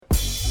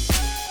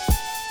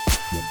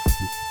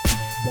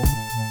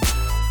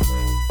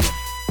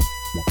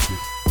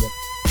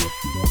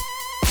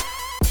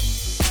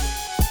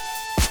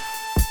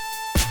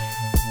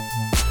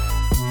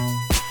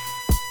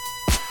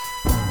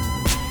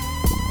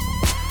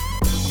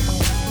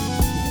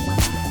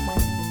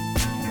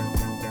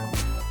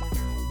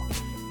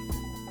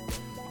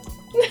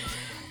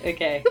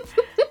Okay.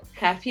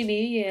 Happy New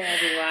Year,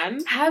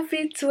 everyone.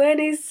 Happy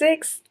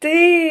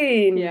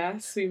 2016!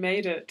 Yes, we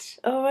made it.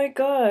 Oh my We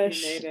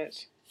gosh. made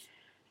it.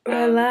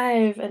 We're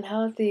alive and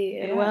healthy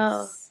and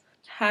well.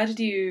 How did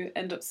you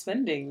end up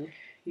spending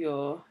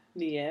your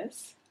New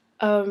Year's?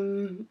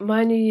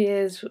 My New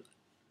Year's,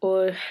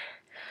 my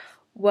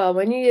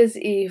New Year's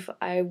Eve,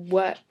 I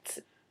worked.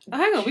 Oh,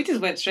 hang on, we just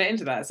went straight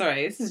into that.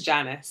 Sorry, this is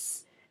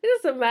Janice. It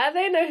doesn't matter,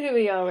 they know who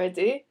we are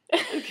already.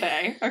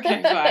 Okay,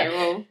 fine.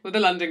 Well, we're the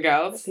London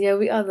girls. Yeah,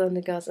 we are the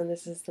London Girls, and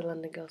this is the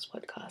London Girls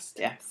podcast.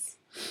 Yes.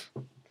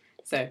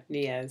 So, New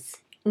Year's.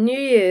 New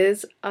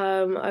Year's,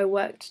 I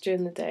worked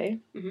during the day,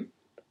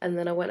 and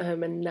then I went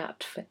home and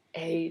napped for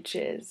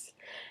ages.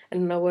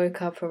 And then I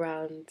woke up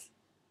around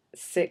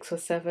 6 or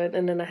 7,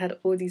 and then I had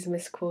all these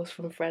missed calls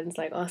from friends,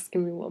 like,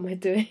 asking me what am I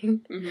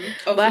doing.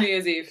 Oh, for New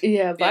Year's Eve.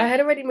 Yeah, but I had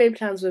already made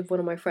plans with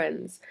one of my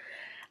friends,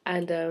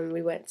 and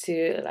we went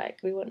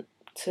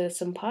to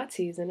some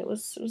parties, and it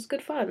was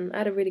good fun. I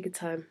had a really good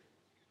time.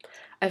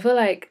 I feel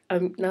like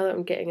now that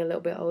I'm getting a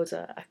little bit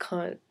older, I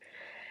can't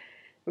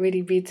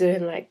really be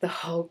doing like the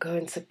whole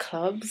going to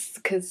clubs,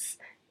 because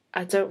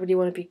I don't really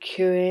want to be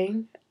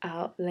queuing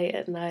out late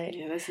at night.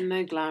 Yeah, there's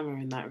no glamour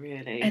in that,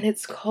 really. And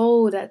it's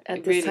cold at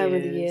this really time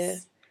of the year.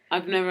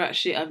 I've never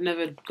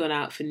gone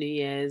out for New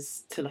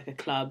Year's to like a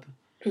club,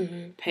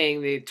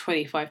 paying the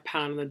 £25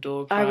 on the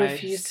door price. I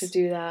refuse to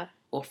do that.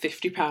 Or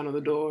 £50 on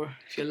the door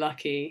if you're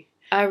lucky.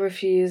 I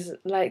refuse.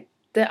 Like,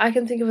 I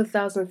can think of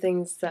 1,000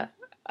 things that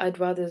I'd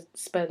rather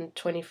spend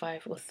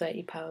 £25 or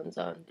 £30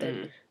 on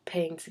than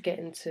paying to get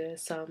into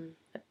some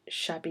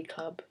shabby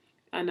club.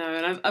 I know,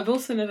 and I've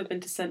also never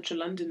been to Central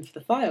London for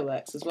the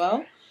fireworks as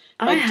well.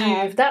 I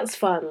have. That's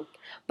fun.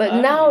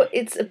 But now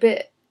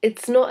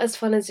it's not as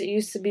fun as it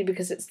used to be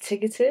because it's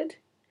ticketed.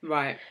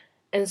 Right.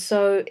 And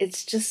so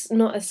it's just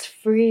not as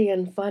free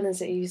and fun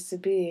as it used to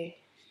be.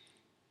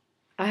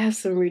 I have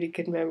some really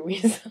good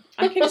memories.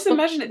 I can just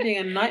imagine it being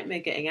a nightmare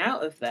getting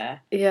out of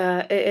there.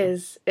 Yeah, it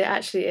is. It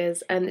actually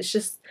is. And it's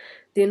just,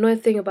 the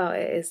annoying thing about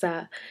it is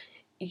that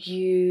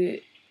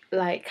you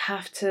like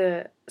have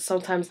to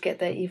sometimes get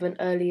there even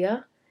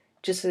earlier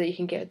just so that you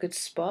can get a good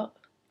spot.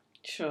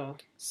 Sure.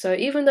 So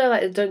even though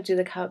like they don't do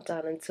the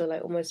countdown until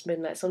like almost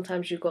midnight,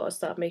 sometimes you've got to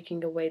start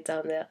making your way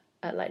down there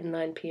at like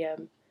 9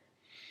 p.m.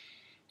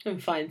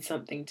 and find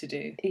something to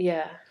do.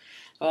 Yeah.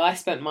 Well, I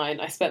spent my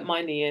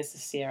New Year's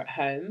this year at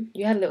home.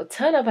 You had a little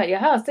turn up at your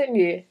house, didn't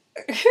you?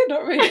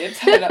 Not really a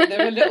turn up.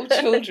 There were little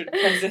children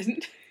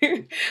present.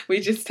 We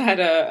just had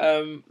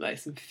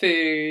some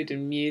food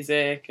and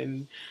music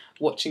and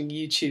watching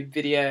YouTube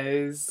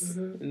videos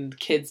and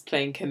kids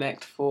playing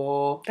Connect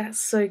 4. That's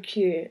so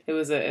cute. It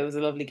was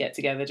a lovely get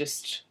together,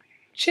 just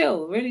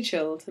chill, really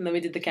chilled, and then we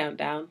did the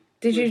countdown.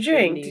 Did you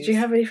drink? Did you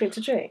have anything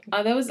to drink?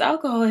 There was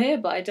alcohol here,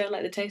 but I don't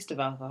like the taste of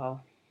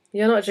alcohol.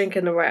 You're not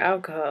drinking the right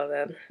alcohol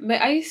then. Mate,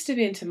 I used to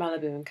be into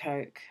Malibu and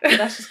Coke, but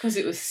that's just because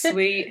it was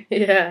sweet.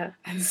 Yeah.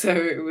 And so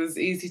it was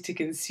easy to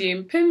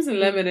consume. Pimm's and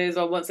lemon is,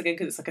 once again,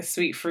 because it's like a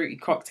sweet fruity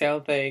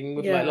cocktail thing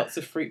with like lots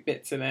of fruit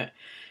bits in it.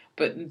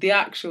 But the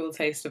actual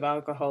taste of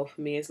alcohol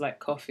for me is like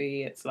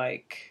coffee, it's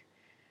like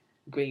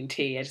green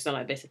tea. I just don't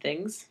like bitter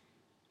things.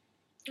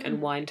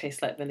 And wine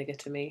tastes like vinegar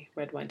to me.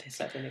 Red wine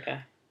tastes like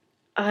vinegar.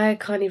 I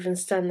can't even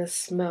stand the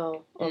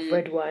smell of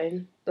red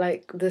wine.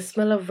 Like, the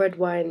smell of red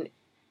wine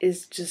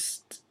is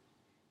just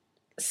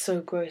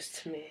so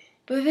gross to me.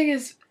 But the thing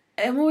is,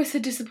 I'm always so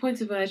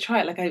disappointed when I try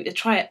it. Like, I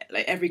try it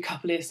like every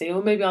couple of years,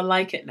 or maybe I'll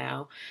like it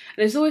now.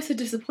 And it's always so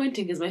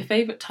disappointing because my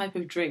favourite type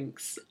of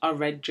drinks are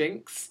red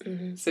drinks.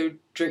 So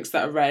drinks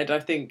that are red,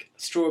 I think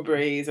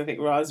strawberries, I think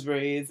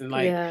raspberries, and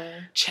like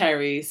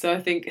cherries. So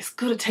I think it's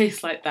got to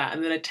taste like that.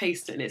 And then I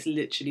taste it and it's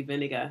literally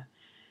vinegar.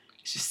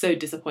 It's just so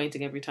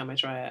disappointing every time I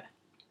try it.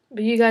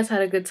 But you guys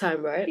had a good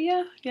time, right?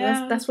 Yeah.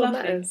 That's what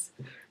matters.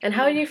 And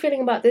how are you feeling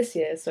about this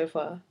year so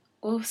far?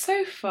 Well,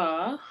 so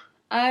far,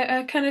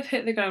 I kind of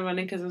hit the ground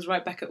running because I was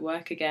right back at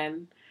work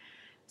again.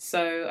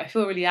 So I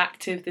feel really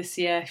active this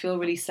year. I feel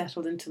really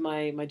settled into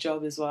my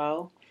job as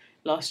well.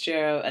 Last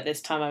year at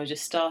this time I was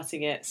just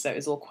starting it, so it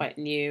was all quite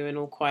new and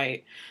all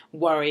quite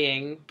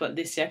worrying. But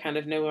this year I kind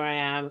of know where I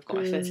am. I've got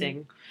my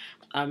footing.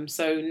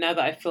 So now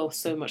that I feel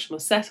so much more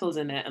settled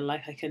in it and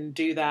like I can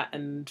do that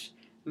and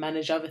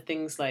manage other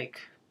things like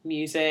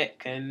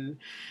music and,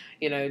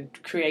 you know,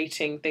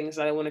 creating things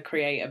that I want to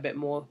create a bit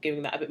more,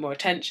 giving that a bit more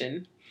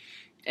attention.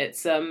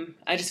 It's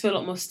I just feel a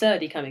lot more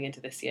sturdy coming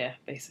into this year,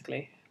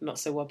 basically. Not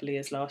so wobbly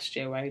as last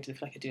year where I didn't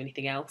feel like I could do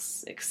anything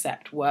else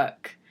except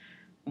work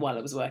while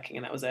I was working,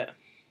 and that was it.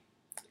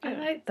 I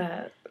like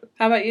that.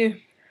 How about you?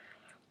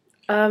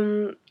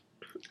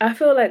 I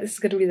feel like this is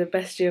going to be the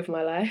best year of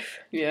my life.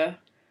 Yeah.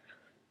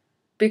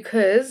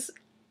 Because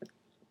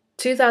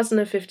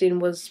 2015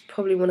 was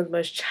probably one of the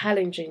most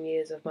challenging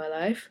years of my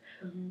life,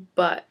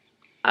 but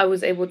I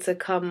was able to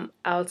come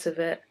out of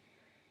it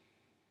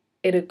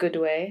in a good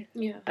way.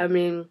 Yeah. I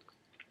mean,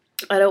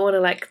 I don't want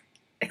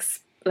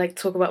to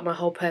talk about my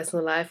whole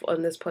personal life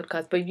on this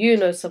podcast, but you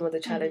know some of the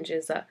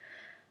challenges that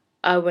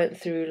I went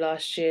through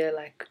last year,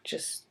 like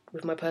just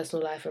with my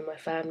personal life and my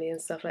family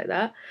and stuff like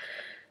that.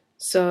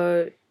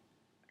 So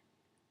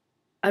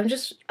I'm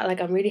just like,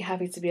 I'm really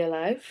happy to be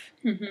alive,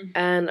 Mm-hmm.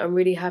 and I'm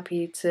really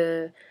happy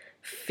to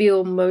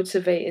feel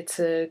motivated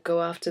to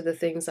go after the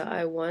things that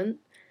I want.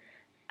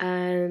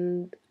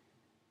 And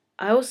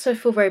I also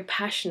feel very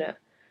passionate.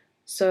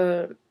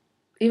 So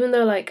even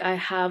though like I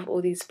have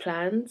all these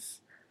plans,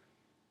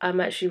 I'm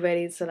actually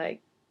ready to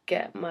like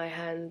get my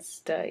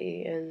hands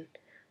dirty and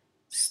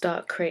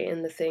start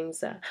creating the things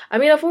that, I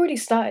mean, I've already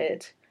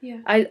started.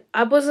 Yeah.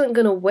 I wasn't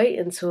gonna wait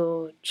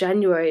until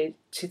January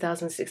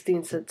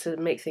 2016 to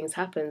make things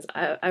happen.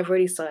 I've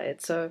already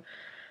started. So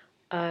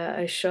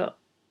I shot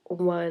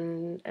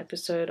one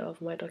episode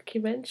of my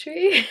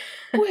documentary.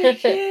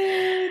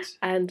 Wicked.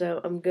 And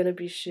I'm gonna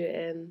be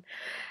shooting.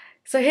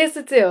 So here's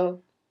the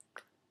deal.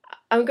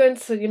 I'm going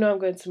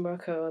to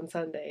Morocco on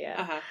Sunday.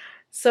 Yeah. Uh-huh.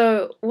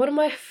 So one of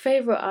my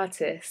favorite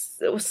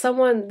artists, it was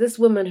this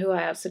woman who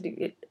I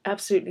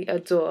absolutely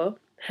adore.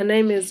 Her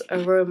name is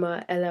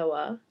Aroma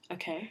Elewa.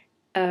 Okay.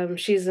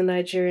 She's a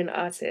Nigerian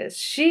artist.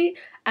 She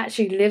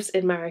actually lives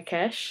in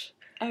Marrakesh.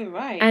 Oh,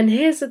 right. And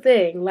here's the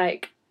thing,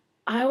 like,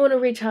 I want to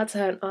reach out to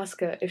her and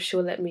ask her if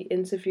she'll let me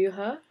interview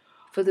her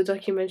for the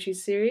documentary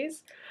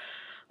series.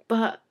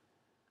 But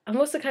I'm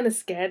also kind of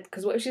scared,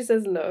 because what if she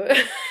says no?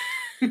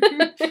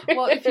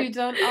 Well, if you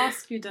don't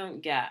ask, you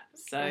don't get.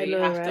 So I you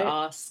know, have right? to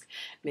ask.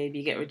 Maybe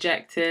you get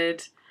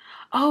rejected.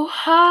 Oh,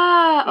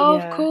 her! Oh,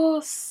 Yeah. of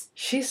course.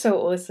 She's so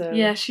awesome.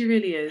 Yeah, she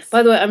really is.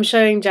 By the way, I'm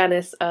showing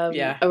Janice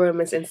Yeah.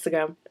 Aroma's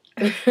Instagram.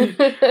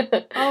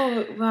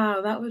 Oh,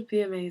 wow, that would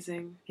be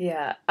amazing.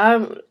 Yeah.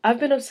 I've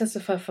been obsessed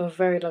with her for a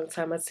very long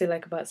time. I'd say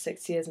like about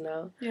 6 years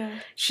now. Yeah.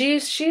 She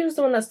was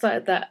the one that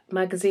started that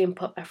magazine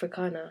Pop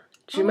Africana.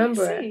 Do you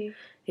remember it?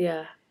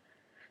 Yeah.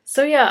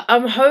 So yeah,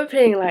 I'm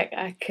hoping like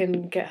I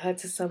can get her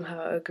to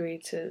somehow agree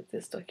to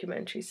this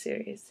documentary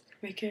series.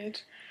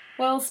 Wicked.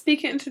 Well,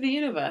 speak it into the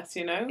universe,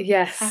 you know?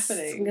 Yes. It's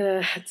happening. I'm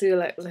gonna do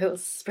like a little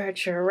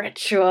spiritual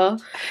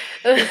ritual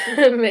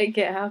and make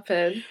it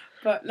happen.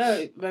 But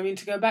no, I mean,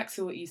 to go back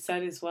to what you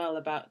said as well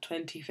about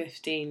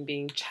 2015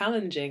 being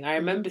challenging, I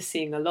remember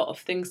seeing a lot of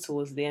things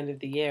towards the end of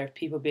the year of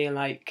people being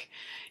like,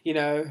 you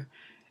know,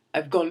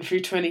 I've gone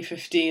through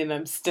 2015 and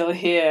I'm still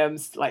here.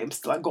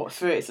 I got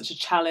through it. It's such a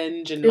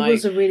challenge. And It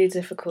was a really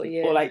difficult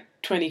year. Or like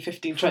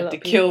 2015 For a tried lot to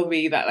of kill people.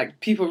 me. That like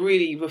people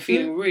really were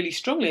feeling really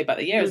strongly about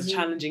the year. It was a Mhm.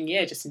 challenging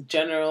year, just in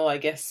general. I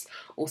guess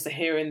also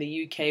here in the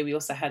UK, we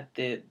also had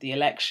the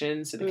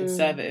elections, so the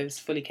Conservatives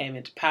fully came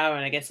into power,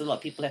 and I guess a lot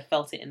of people have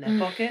felt it in their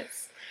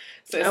pockets.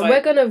 So it's and like,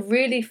 we're gonna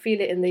really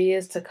feel it in the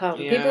years to come.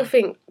 Yeah. People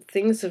think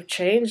things have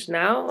changed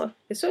now.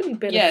 It's only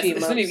been a few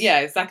months. yeah,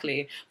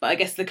 exactly. But I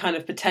guess the kind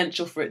of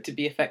potential for it to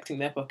be affecting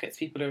their pockets,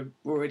 people are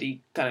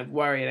already kind of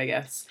worried, I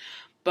guess.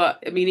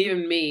 But I mean,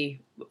 even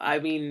me, I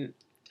mean,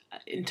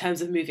 in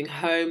terms of moving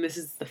home, this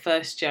is the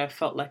first year I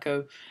felt like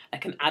an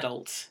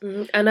adult.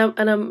 Mhm. And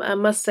I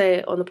must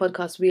say on the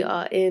podcast, we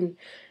are in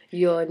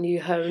your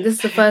new home.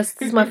 This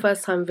is my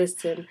first time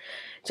visiting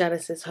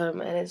Janice's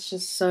home, and it's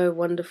just so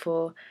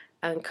wonderful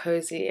and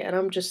cozy, and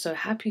I'm just so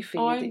happy for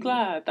you. Oh, I'm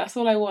glad. That's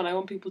all I want. I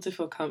want people to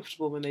feel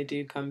comfortable when they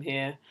do come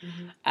here.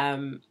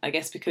 I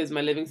guess because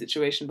my living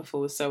situation before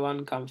was so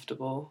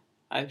uncomfortable,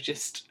 I've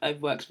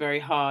worked very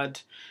hard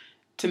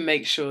to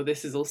make sure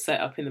this is all set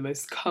up in the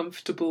most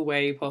comfortable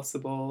way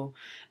possible,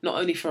 not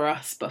only for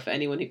us, but for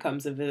anyone who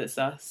comes and visits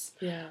us.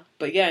 Yeah.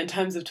 But yeah, in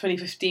terms of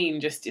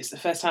 2015, just it's the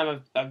first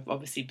time I've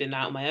obviously been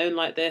out on my own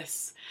like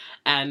this.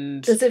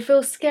 And Does it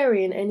feel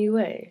scary in any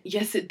way?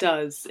 yes, it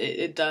does.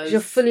 It does.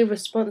 You're fully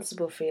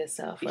responsible for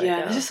yourself right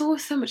now. There's just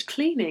always so much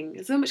cleaning.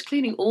 There's so much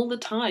cleaning all the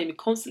time. You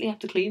constantly have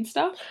to clean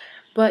stuff.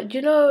 But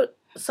you know,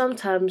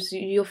 sometimes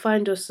you'll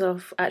find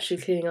yourself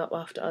actually cleaning up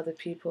after other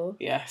people.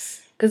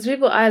 Yes. Because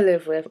people I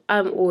live with,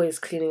 I'm always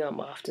cleaning up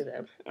after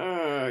them.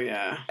 Oh,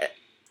 yeah.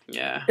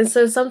 Yeah. And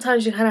so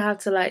sometimes you kind of have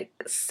to like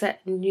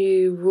set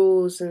new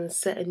rules and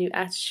set a new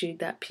attitude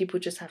that people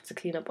just have to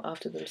clean up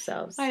after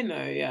themselves. I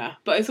know, yeah.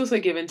 But it's also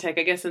give and take.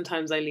 I guess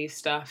sometimes I leave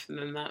stuff and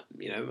then that,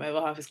 you know, my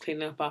other half is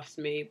cleaning up after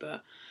me.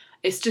 But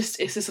it's just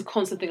a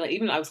constant thing. Like,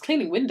 even I was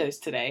cleaning windows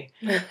today.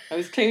 I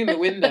was cleaning the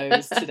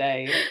windows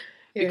today.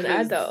 You're an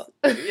adult.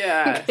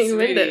 Yeah. Clean it's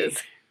windows.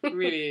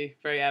 really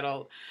very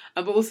adult.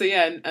 But also,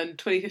 yeah, and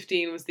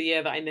 2015 was the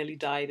year that I nearly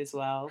died as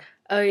well.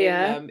 Oh,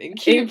 yeah? In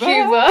Cuba. In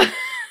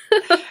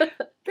Cuba.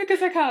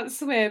 Because I can't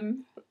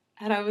swim.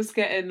 And I was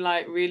getting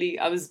like we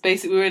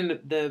were in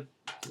the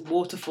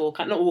waterfall,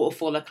 not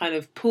waterfall, a kind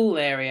of pool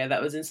area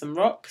that was in some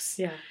rocks.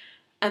 Yeah.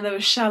 And there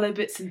were shallow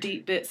bits and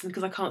deep bits, and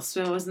because I can't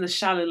swim, I was in the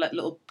shallow, like,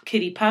 little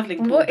kiddie paddling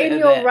pool. What bit in of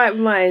your it. right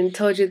mind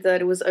told you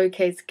that it was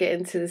okay to get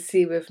into the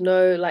sea with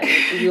no, like,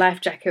 life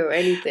jacket or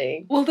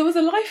anything? Well, there was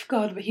a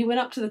lifeguard, but he went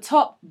up to the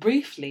top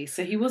briefly,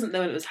 so he wasn't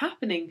there when it was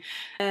happening.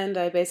 And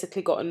I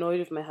basically got annoyed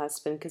with my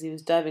husband because he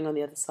was diving on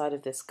the other side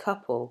of this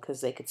couple because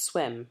they could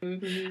swim.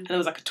 Mm-hmm. And there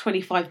was like a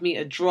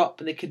 25-metre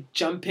drop, and they could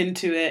jump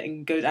into it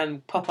and go down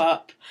and pop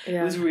up. Yeah.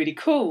 It was really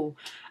cool.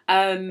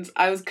 And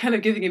I was kind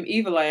of giving him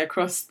evil eye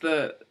across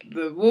the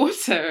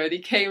water, and he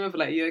came over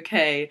like, "You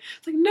okay?"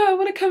 It's like, "No, I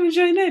want to come and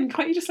join in.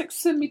 Can't you just like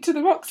swim me to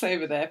the rocks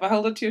over there if I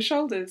hold onto your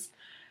shoulders?"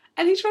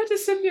 And he tried to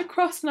swim me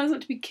across, and I was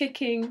meant to be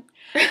kicking.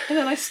 And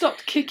then I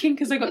stopped kicking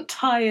because I got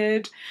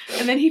tired.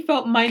 And then he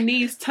felt my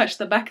knees touch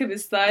the back of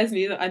his thighs,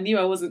 and I knew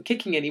I wasn't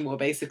kicking anymore,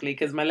 basically,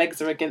 because my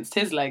legs are against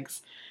his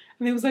legs.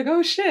 And he was like,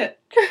 "Oh shit,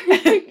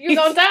 You're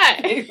gonna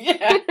die."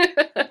 Yeah.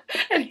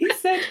 And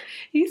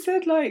he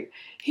said, like,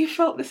 he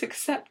felt this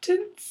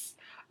acceptance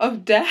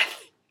of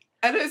death.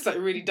 I know it's like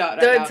really dark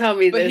right now. Don't tell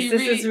me this.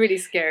 This is really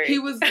scary. He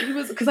was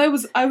because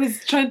I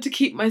was trying to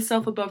keep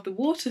myself above the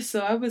water, so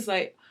I was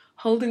like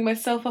holding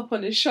myself up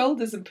on his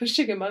shoulders and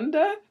pushing him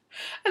under.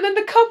 And then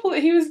the couple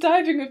that he was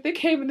diving with, they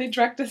came and they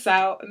dragged us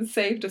out and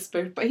saved us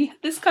both. But he had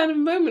this kind of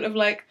moment of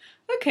like,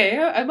 okay,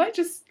 I might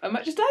just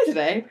die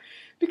today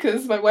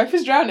because my wife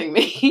is drowning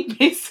me,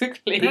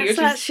 basically. That's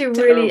actually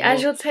really,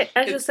 as you're saying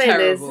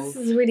terrible. this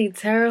is really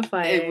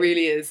terrifying. It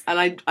really is.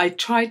 And I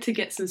tried to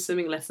get some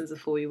swimming lessons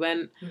before we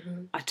went.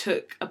 Mm-hmm. I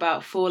took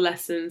about 4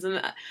 lessons,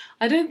 and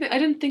I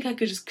didn't think I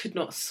could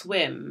not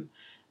swim.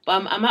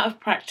 But I'm out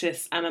of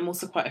practice, and I'm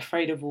also quite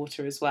afraid of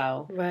water as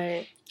well.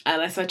 Right.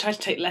 And so I tried to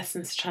take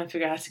lessons to try and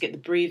figure out how to get the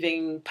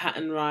breathing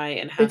pattern right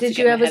and how to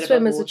get my head above water. But did you ever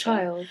swim as a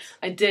child?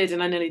 I did,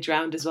 and I nearly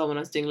drowned as well when I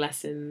was doing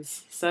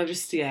lessons. So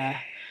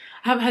I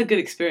haven't had good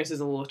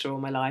experiences in water all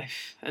my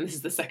life, and this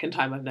is the second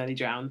time I've nearly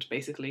drowned,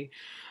 basically.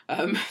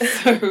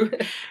 So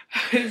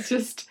it's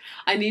just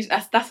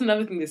that's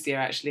another thing this year.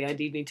 Actually, I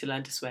do need to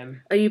learn to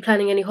swim. Are you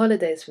planning any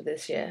holidays for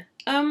this year?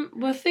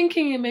 We're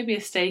thinking maybe a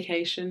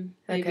staycation,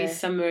 maybe Okay.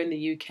 somewhere in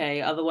the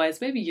UK. Otherwise,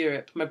 maybe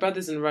Europe. My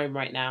brother's in Rome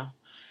right now,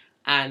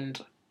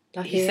 and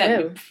he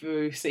sent me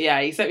through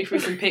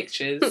some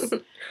pictures.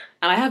 And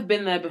I have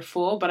been there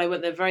before, but I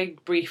went there very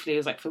briefly. It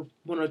was like for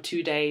 1 or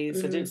 2 days.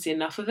 Mm-hmm. I didn't see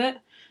enough of it.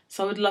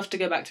 So I would love to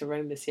go back to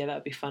Rome this year. That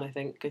would be fun, I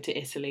think. Go to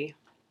Italy.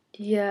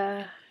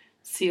 Yeah.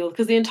 See all,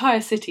 because the entire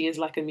city is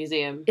like a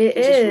museum. There's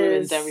just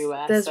ruins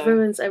everywhere. There's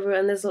ruins everywhere,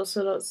 and there's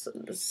also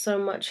there's so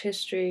much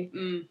history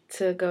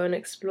to go and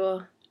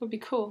explore. Would be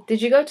cool.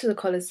 Did you go to the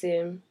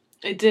Colosseum?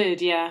 I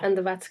did, yeah. And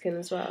the Vatican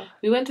as well?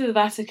 We went to the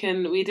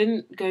Vatican. We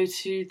didn't go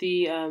to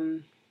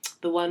the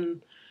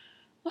one...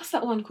 What's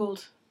that one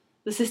called?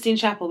 The Sistine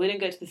Chapel. We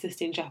didn't go to the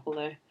Sistine Chapel,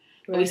 though. Right.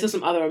 But we saw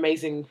some other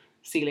amazing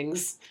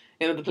ceilings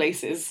in other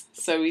places.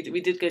 So we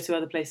did go to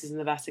other places in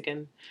the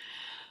Vatican.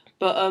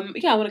 But,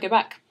 I want to go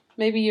back.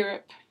 Maybe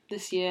Europe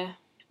this year.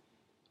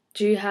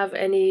 Do you have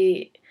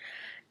any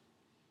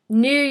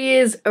New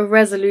Year's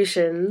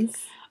resolutions,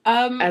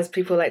 as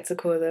people like to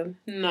call them?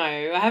 No,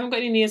 I haven't got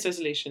any New Year's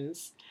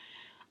resolutions.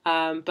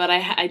 But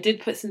I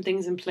did put some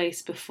things in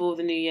place before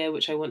the new year,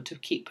 which I want to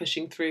keep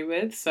pushing through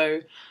with.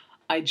 So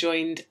I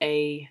joined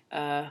an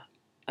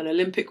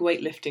Olympic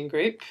weightlifting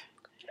group.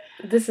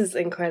 This is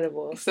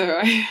incredible.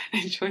 So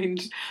I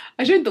joined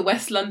the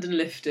West London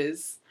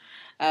Lifters.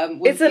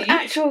 It's an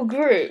actual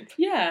group.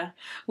 Yeah,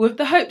 with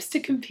the hopes to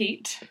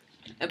compete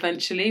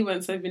eventually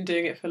once I've been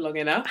doing it for long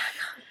enough.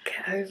 I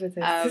can't get over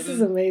this. This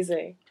is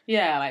amazing.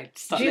 Yeah, like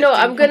start. Do you know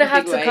I'm gonna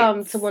have to weights.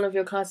 Come to one of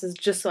your classes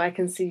just so I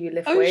can see you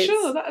lift weights? Oh,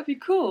 sure, that would be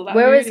cool.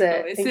 Where is really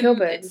it? Cool. It's in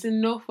Kilburn? It's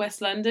in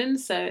northwest London,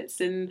 so it's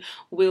in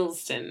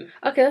Willesden.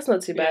 Okay, that's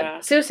not too bad. Yeah.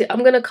 Seriously,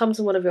 I'm gonna come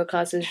to one of your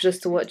classes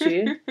just to watch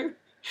you.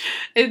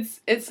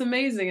 It's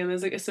amazing, and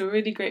it's a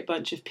really great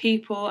bunch of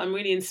people. I'm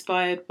really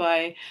inspired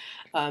by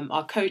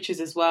our coaches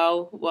as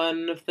well.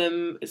 One of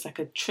them is like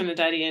a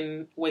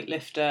Trinidadian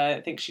weightlifter.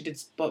 I think she did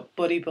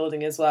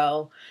bodybuilding as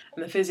well.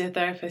 And the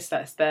physiotherapist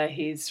that's there,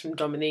 he's from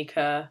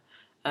Dominica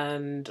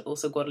and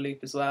also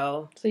Guadeloupe as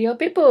well. So your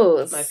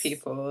peoples. My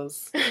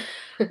peoples.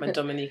 My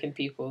Dominican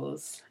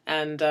peoples.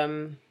 And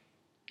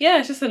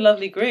it's just a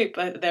lovely group.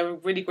 They're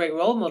really great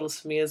role models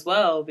for me as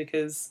well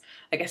because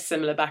I guess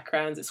similar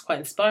backgrounds. It's quite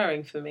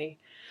inspiring for me.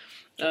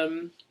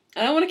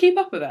 And I want to keep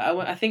up with it.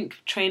 I think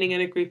training in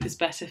a group is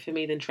better for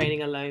me than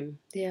training alone.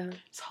 Yeah.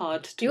 It's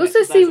hard to You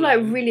also seem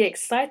alone. like really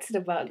excited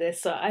about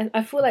this. So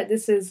I feel like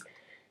this is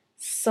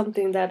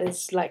something that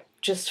is like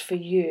just for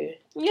you.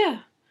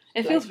 Yeah.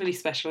 It feels really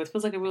special. It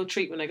feels like a real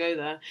treat when I go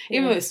there.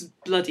 Even though it's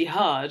bloody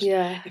hard,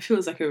 it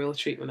feels like a real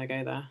treat when I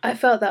go there. I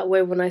felt that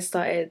way when I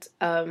started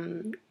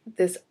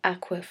this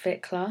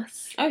Aquafit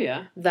class. Oh,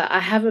 yeah? That I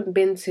haven't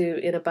been to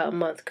in about a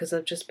month because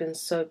I've just been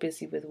so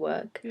busy with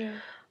work. Yeah.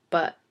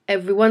 But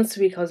every once a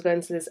week I was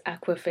going to this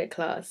Aquafit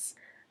class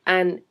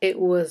and it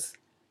was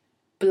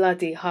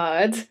bloody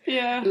hard.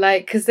 Yeah.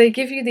 Like, because they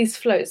give you these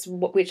floats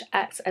which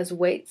act as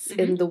weights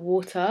in the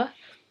water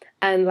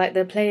and like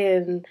they're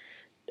playing...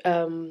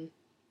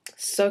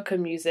 soca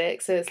music,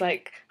 so it's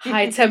like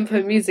high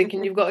tempo music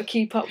and you've got to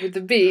keep up with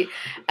the beat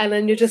and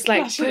then you're just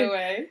like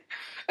away.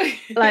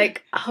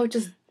 Like I'll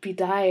just be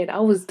dying. I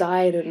was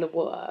dying in the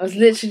water. I was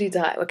literally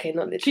dying. Okay,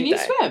 not literally. Can you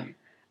swim?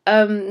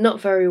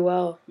 Not very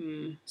well.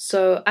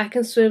 So I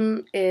can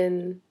swim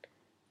in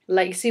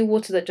like you see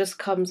water that just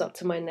comes up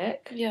to my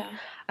neck. Yeah.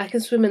 I can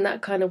swim in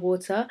that kind of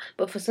water,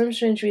 but for some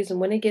strange reason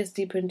when it gets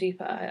deeper and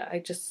deeper I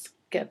just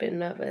get a bit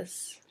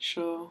nervous.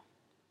 Sure.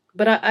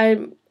 But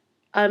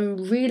I'm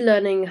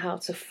relearning how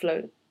to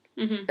float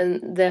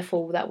and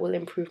therefore that will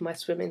improve my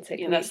swimming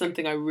technique. Yeah, that's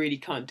something I really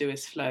can't do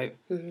is float.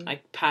 I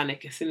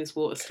panic as soon as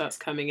water starts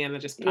coming in. I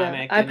just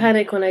panic. I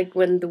panic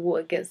when the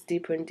water gets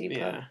deeper and deeper.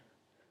 Yeah.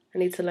 I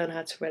need to learn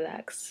how to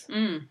relax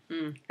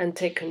and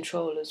take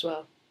control as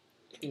well.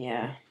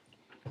 Yeah.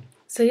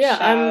 So yeah,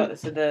 shout out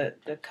to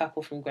the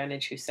couple from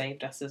Greenwich who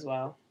saved us as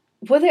well.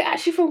 Were they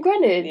actually from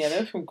Greenwich? Yeah,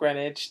 they're from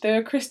Greenwich. They're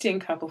a Christian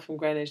couple from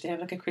Greenwich. They have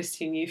like a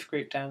Christian youth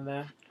group down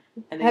there.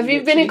 Have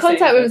you been in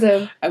contact with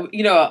them?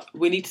 You know what?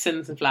 We need to send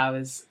them some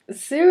flowers.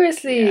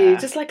 Seriously,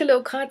 just like a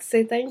little card to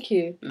say thank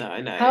you. No,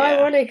 I know. How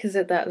ironic is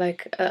it that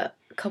like a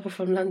couple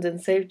from London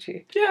saved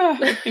you?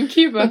 Yeah, in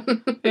Cuba.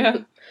 Yeah,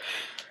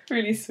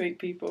 really sweet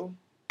people.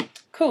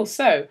 Cool.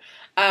 So,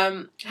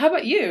 how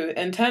about you?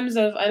 In terms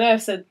of, I know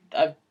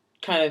I've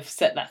kind of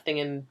set that thing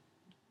in.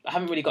 I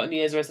haven't really got a New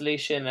Year's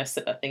resolution. I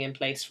set that thing in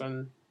place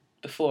from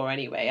before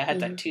anyway. I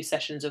had like 2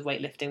 sessions of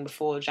weightlifting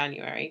before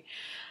January.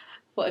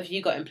 What have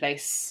you got in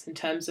place in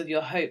terms of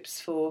your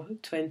hopes for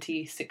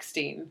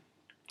 2016?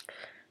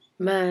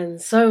 Man,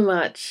 so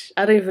much.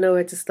 I don't even know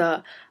where to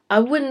start. I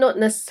would not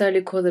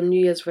necessarily call them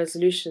New Year's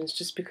resolutions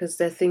just because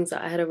they're things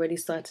that I had already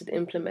started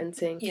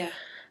implementing. Yeah.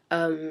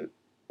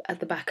 At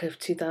the back of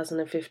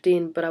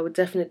 2015, but I would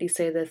definitely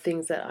say they're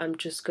things that I'm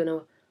just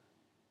gonna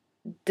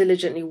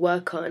diligently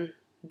work on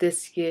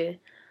this year.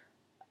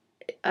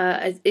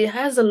 It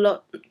has a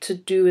lot to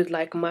do with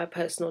like my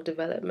personal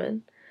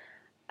development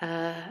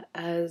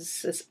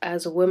as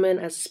a woman,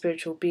 as a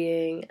spiritual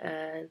being,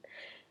 and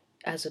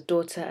as a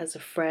daughter, as a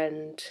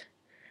friend,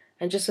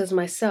 and just as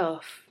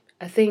myself.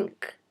 I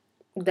think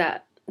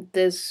that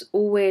there's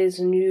always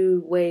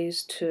new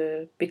ways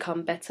to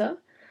become better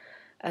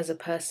as a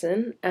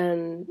person,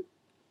 and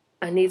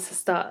I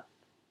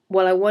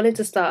wanted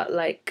to start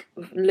like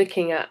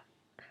looking at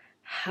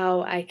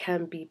how I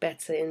can be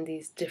better in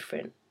these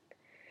different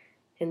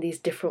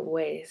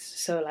ways.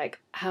 So like,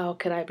 how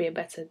can I be a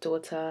better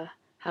daughter?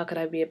 How can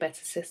I be a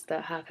better sister?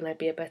 How can I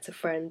be a better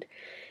friend?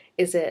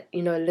 Is it,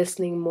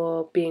 listening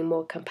more, being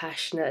more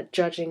compassionate,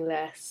 judging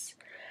less,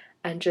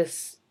 and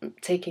just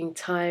taking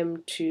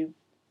time to,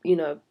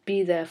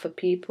 be there for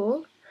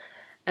people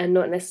and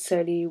not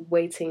necessarily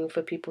waiting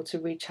for people to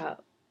reach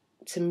out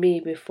to me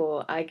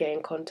before I get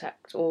in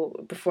contact or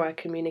before I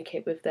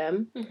communicate with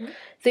them.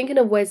 Thinking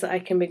of ways that I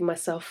can make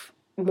myself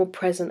more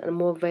present and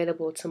more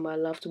available to my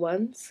loved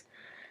ones.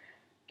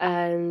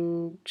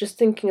 And just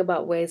thinking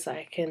about ways that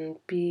I can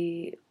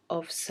be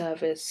of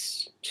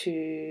service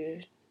to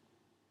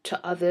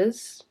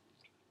others.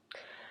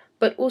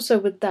 But also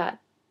with that,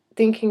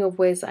 thinking of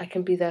ways that I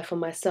can be there for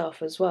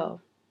myself as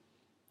well.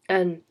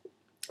 And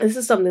this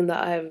is something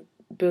that I've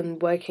been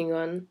working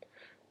on,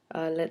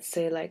 let's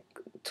say like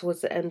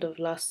towards the end of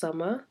last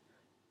summer,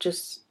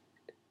 just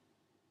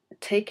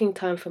taking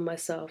time for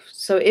myself.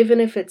 So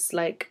even if it's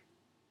like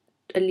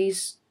at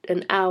least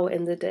an hour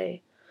in the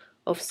day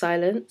of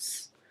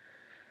silence,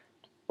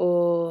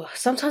 or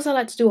sometimes I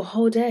like to do a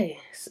whole day.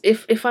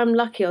 If I'm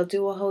lucky, I'll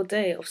do a whole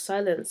day of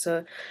silence.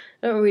 So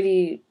I don't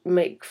really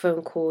make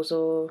phone calls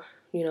or,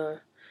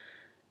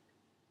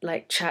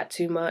 like chat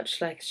too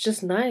much. Like, it's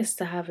just nice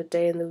to have a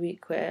day in the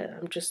week where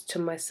I'm just to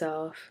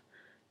myself,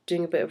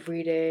 doing a bit of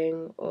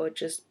reading or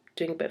just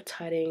doing a bit of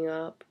tidying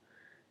up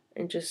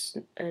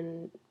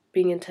and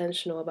being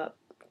intentional about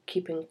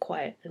keeping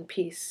quiet and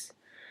peace.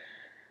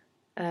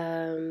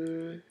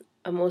 I'm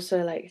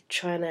also like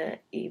trying to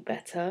eat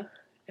better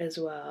as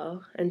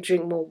well and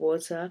drink more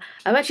water.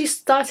 I've actually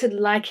started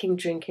liking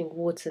drinking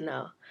water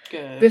now.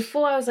 Good.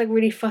 Before I was like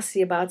really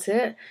fussy about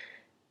it,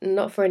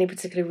 not for any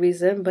particular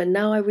reason, but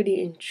now I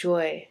really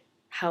enjoy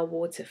how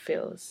water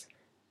feels.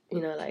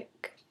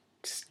 Like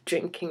just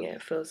drinking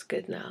it feels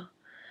good now.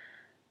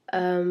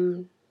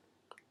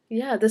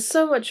 Yeah, there's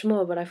so much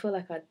more, but I feel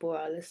like I'd bore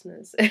our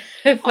listeners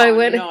if I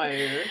went. No.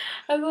 I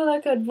feel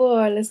like I'd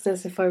bore our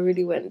listeners if I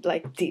really went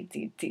like deep.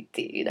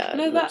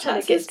 No,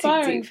 that's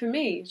inspiring for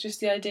me. Just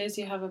the ideas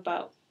you have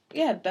about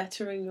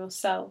bettering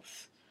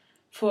yourself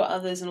for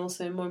others and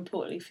also more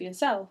importantly for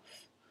yourself.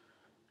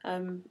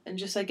 And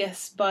just I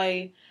guess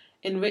by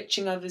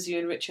enriching others, you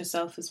enrich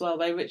yourself as well.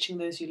 By enriching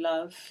those you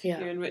love,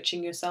 you're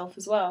enriching yourself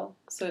as well.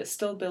 So it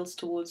still builds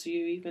towards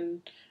you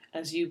even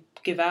as you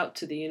give out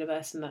to the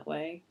universe in that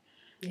way.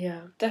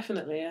 Yeah,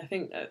 definitely. I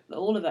think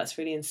all of that's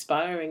really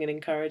inspiring and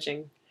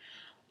encouraging.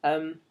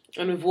 And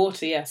with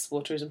water, yes,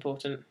 water is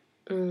important.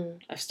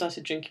 I've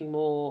started drinking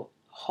more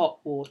hot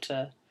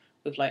water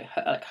with like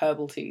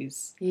herbal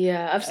teas.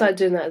 Yeah, I've started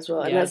doing that as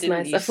well, and that's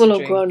nice. I feel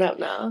all grown up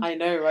now. I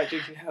know, right?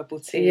 Drinking herbal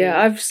tea.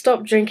 Yeah, I've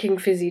stopped drinking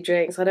fizzy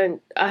drinks.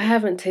 I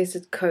haven't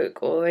tasted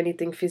Coke or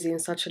anything fizzy in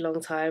such a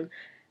long time,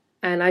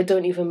 and I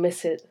don't even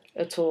miss it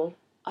at all.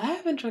 I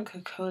haven't drunk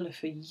Coca-Cola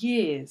for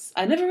years.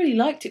 I never really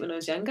liked it when I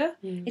was younger.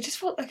 It just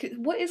felt like,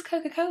 what is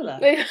Coca-Cola?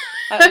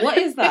 What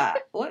is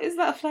that? What is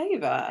that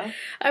flavour?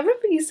 I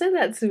remember you said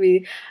that to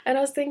me, and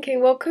I was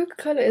thinking, well,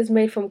 Coca-Cola is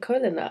made from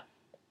cola nut.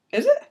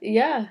 Is it?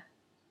 Yeah.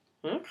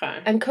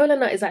 Okay. And cola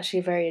nut is actually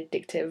a very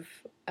addictive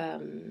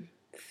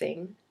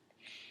thing.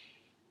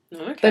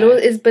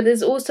 Okay. But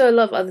there's also a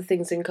lot of other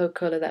things in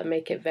Coca-Cola that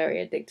make it very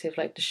addictive,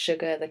 like the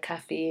sugar, the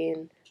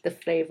caffeine, the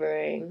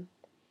flavoring.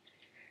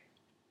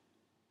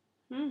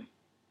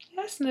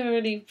 Yes, never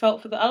really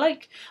felt for that.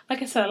 Like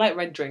I said, I like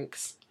red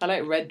drinks. I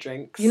like red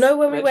drinks. You know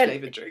when red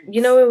flavored drinks.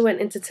 You know when we went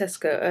into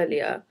Tesco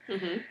earlier,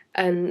 Mm-hmm.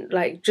 and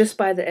like just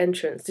by the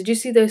entrance, did you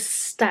see those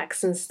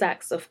stacks and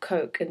stacks of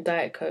Coke and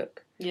Diet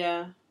Coke?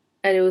 Yeah.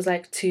 And it was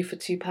like 2 for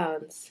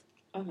 £2.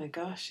 Oh my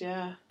gosh,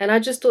 yeah. And I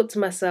just thought to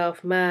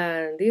myself,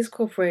 man, these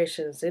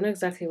corporations, they know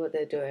exactly what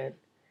they're doing.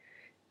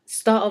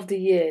 Start of the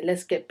year,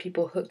 let's get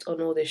people hooked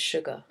on all this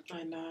sugar.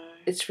 I know.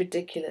 It's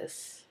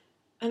ridiculous.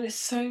 And it's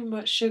so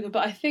much sugar,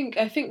 but I think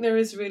there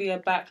is really a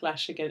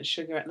backlash against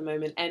sugar at the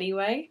moment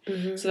anyway.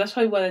 Mm-hmm. So that's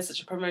probably why there's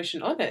such a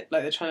promotion on it.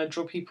 Like they're trying to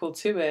draw people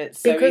to it. It's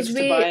so Because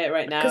easy to buy it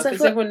right now because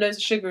everyone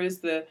knows sugar is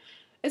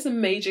a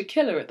major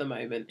killer at the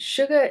moment.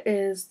 Sugar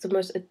is the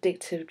most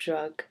addictive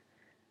drug.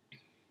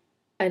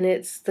 And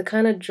it's the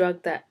kind of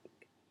drug that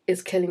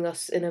is killing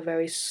us in a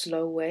very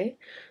slow way.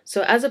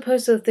 So as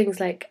opposed to things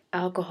like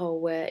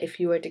alcohol, where if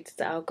you were addicted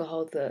to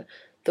alcohol,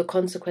 the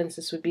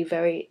consequences would be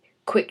very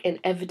quick and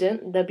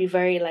evident. They'll be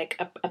very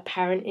like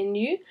apparent in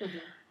you. Mm-hmm.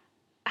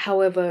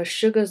 However,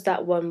 sugar's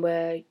that one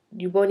where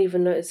you won't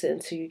even notice it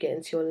until you get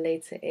into your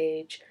later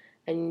age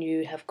and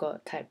you have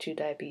got type 2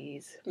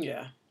 diabetes.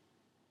 Yeah.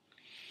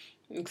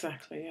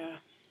 Exactly, yeah.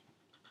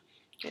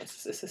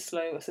 Yes, it's a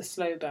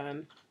slow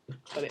burn,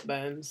 but it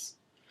burns.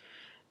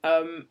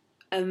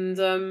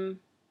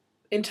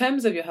 In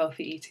terms of your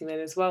healthy eating then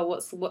as well,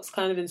 what's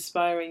kind of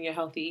inspiring your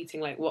healthy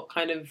eating? Like what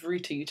kind of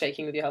route are you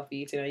taking with your healthy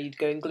eating? Are you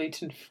going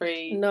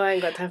gluten-free? No, I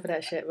ain't got time for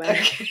that shit, man.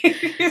 Okay.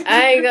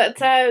 I ain't got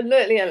time.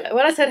 Look, Leah,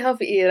 when I said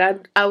healthy eating,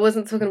 I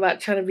wasn't talking about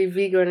trying to be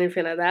vegan or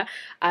anything like that.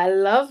 I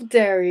love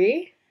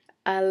dairy.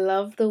 I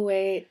love the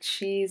way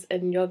cheese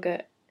and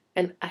yogurt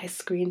and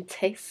ice cream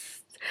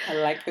taste. I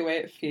like the way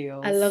it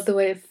feels. I love the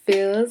way it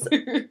feels.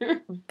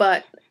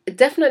 But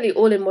definitely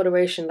all in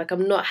moderation. Like,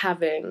 I'm not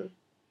having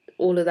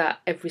all of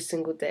that every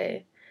single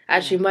day.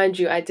 Actually, mind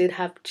you, I did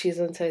have cheese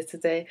on toast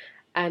today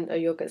and a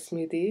yogurt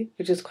smoothie,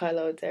 which is quite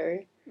low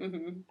dairy.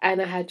 Mm-hmm.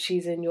 And I had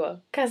cheese in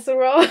your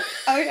casserole.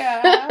 Oh,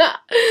 yeah.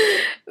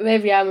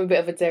 Maybe I'm a bit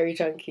of a dairy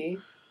junkie.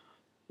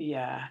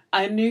 Yeah.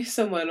 I knew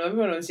someone,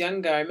 when I was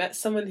younger, I met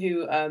someone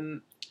who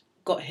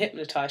got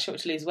hypnotised. She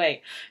wanted to lose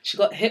weight. She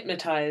got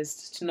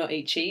hypnotised to not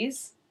eat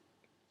cheese.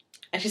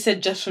 And she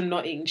said just from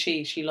not eating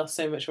cheese, she lost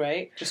so much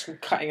weight, just from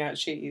cutting out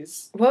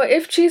cheese. Well,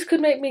 if cheese could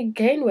make me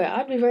gain weight,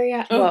 I'd be very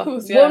happy. Of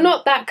course, yeah. Well,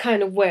 not that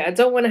kind of weight. I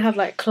don't want to have,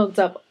 like, clogged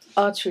up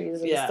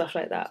arteries and stuff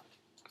like that.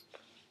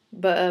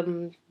 But,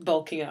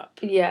 bulking up.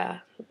 Yeah.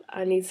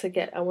 I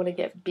want to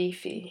get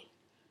beefy.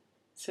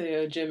 So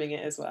you're gymming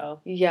it as well?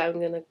 Yeah, I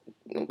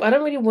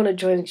don't really want to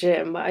join a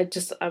gym, but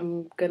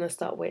I'm going to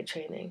start weight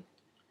training.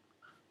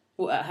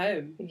 What, at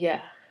home?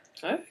 Yeah.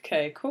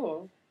 Okay,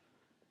 cool.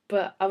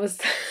 But I was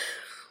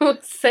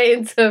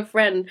saying to a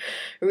friend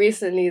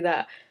recently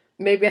that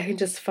maybe I can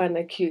just find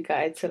a cute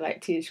guy to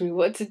like teach me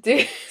what to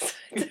do so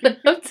I don't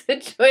have to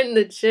join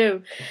the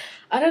gym.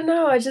 I don't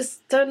know. I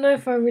just don't know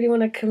if I really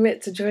want to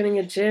commit to joining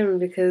a gym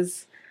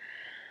because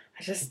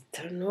I just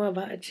don't know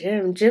about a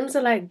gym. Gyms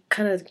are like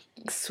kind of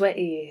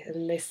sweaty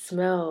and they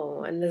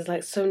smell and there's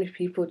like so many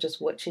people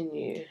just watching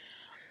you.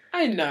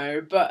 I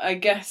know, but I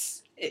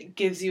guess it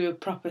gives you a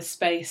proper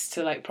space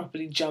to like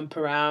properly jump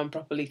around,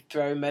 properly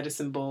throw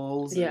medicine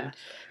balls, and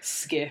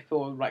skip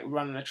or like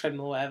run on a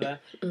treadmill, or whatever.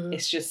 Mm-hmm.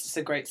 It's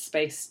a great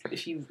space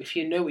if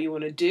you know what you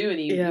want to do and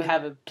you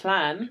have a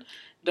plan.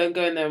 Don't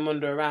go in there and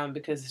wander around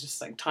because it's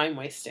just like time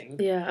wasting.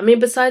 Yeah, I mean,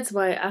 besides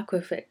my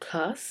Aquafit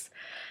class,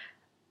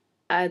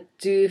 I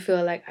do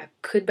feel like I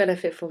could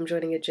benefit from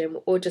joining a gym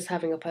or just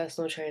having a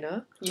personal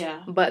trainer.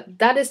 Yeah, but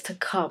that is to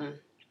come.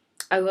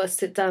 I gotta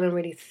sit down and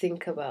really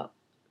think about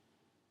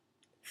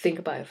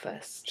it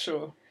first.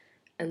 Sure.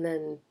 And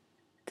then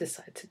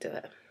decide to do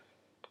it.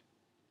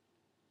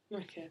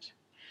 Okay.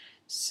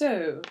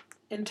 So,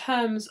 in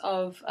terms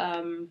of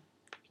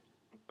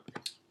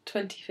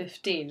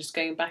 2015, just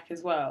going back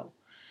as well,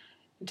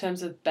 in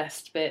terms of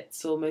best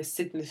bits or most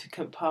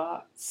significant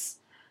parts,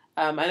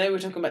 I know we're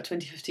talking about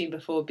 2015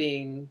 before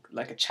being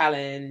like a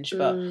challenge,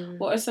 but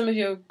what are some of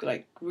your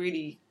like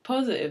really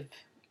positive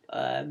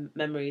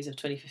memories of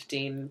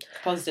 2015,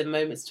 positive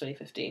moments of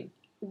 2015?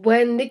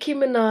 When Nicki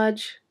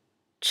Minaj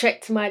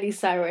checked Miley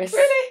Cyrus.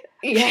 Really?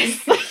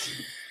 Yes.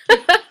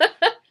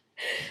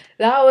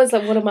 That was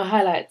like one of my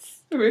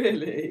highlights.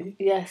 Really?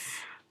 Yes.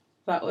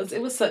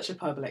 It was such a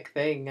public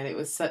thing and it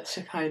was such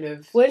a kind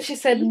of... When she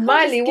said,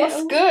 Miley,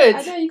 what's good?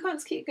 I know, you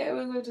can't keep getting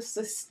away with just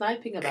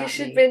sniping about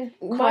me. Because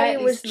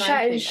Miley was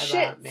chatting shit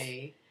about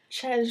me.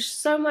 Chatting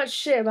so much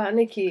shit about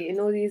Nicki in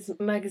all these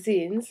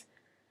magazines.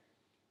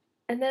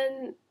 And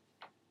then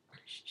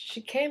she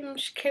came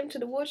to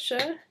the award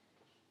show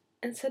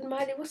and said,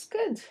 Miley, what's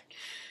good?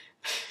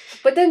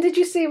 But then did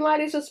you see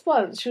Miley's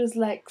response? She was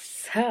like,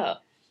 so,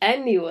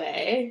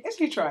 anyway.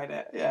 She tried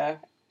it, yeah.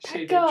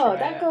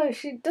 That girl,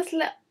 she just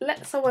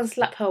let someone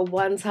slap her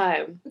one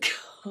time.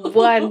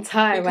 one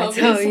time, I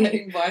tell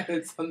you.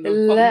 Violence on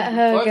Let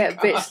her get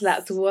podcast. bitch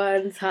slapped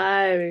one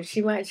time.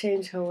 She might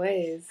change her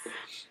ways.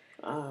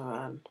 Oh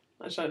man,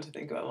 I'm trying to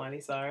think about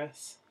Miley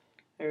Cyrus.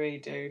 I really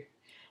do.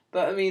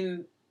 But I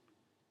mean,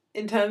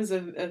 in terms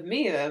of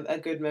me, a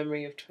good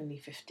memory of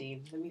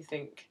 2015. Let me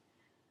think.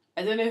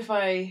 I don't know if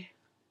I...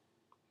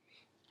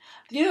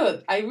 You know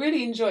what? I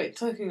really enjoyed,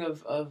 talking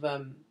of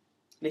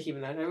Nicki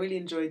Minaj, I really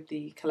enjoyed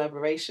the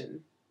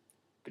collaboration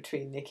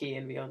between Nicki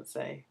and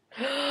Beyonce.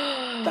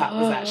 That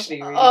was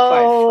actually really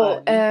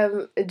quite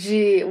fun.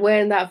 Gee,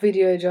 when that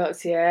video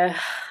dropped, yeah,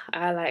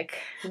 I like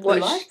watched...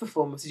 The live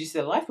performance. Did you see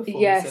the live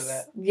performance of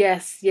it?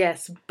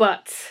 Yes,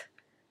 but...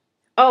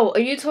 Oh, are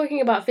you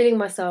talking about Feeling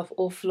Myself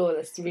or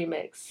Flawless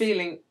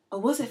remix? Oh,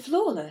 was it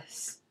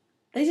Flawless?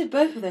 They did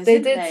both of those, They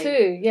didn't did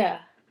too, yeah.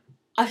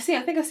 I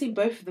think I've seen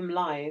both of them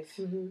live.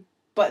 Mm-hmm.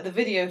 But the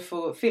video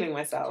for Feeling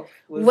Myself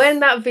was... When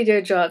that video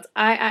dropped,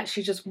 I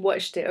actually just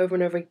watched it over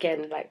and over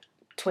again, like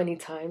 20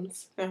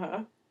 times.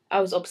 Uh-huh.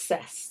 I was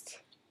obsessed.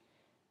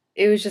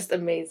 It was just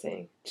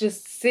amazing.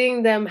 Just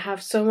seeing them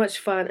have so much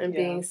fun and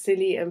being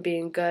silly and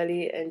being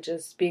girly and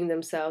just being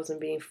themselves and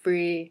being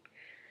free.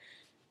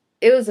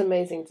 It was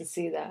amazing to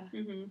see that.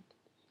 Mm-hmm.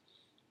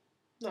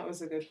 That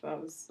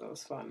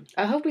was fun.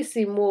 I hope we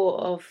see more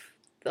of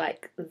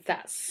like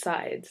that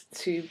side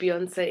to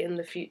Beyonce in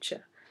the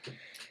future.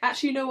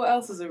 Actually, you know what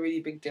else was a really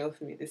big deal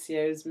for me this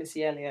year is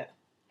Missy Elliott.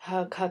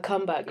 Her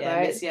comeback, yeah,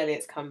 right? Missy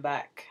Elliott's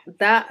comeback.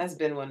 That has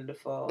been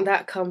wonderful.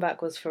 That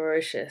comeback was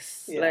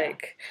ferocious. Yeah.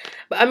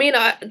 But I mean,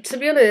 to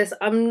be honest,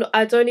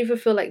 I don't even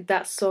feel like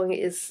that song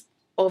is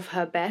of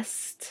her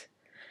best.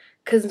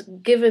 Because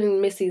given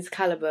Missy's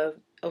caliber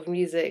of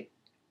music,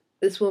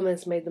 this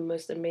woman's made the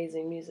most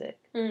amazing music.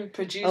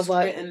 Produced,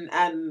 written,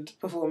 and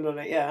performed on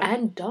it, yeah.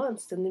 And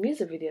danced in the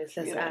music videos,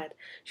 let's add.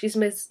 She's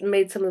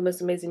made some of the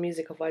most amazing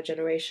music of our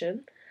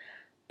generation.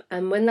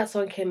 And when that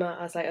song came out,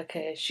 I was like,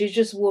 okay, she's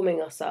just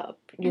warming us up.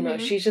 You know,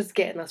 she's just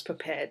getting us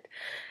prepared.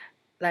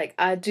 Like,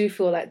 I do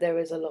feel like there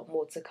is a lot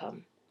more to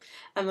come.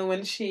 And then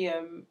when she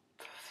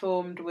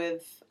performed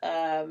with,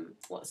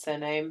 what's her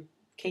name?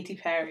 Katy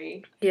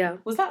Perry. Yeah.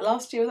 Was that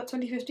last year? Was that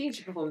 2015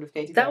 she performed with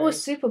Katy Perry? That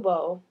was Super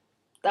Bowl.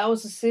 That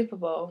was the Super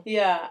Bowl.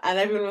 Yeah, and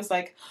everyone was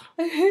like,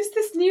 oh, who's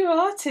this new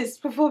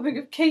artist performing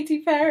with Katy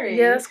Perry?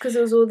 Yeah, that's because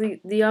it was all the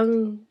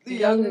young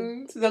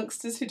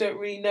youngsters who don't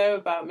really know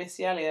about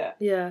Missy Elliott.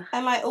 Yeah.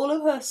 And, like, all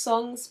of her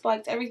songs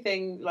spiked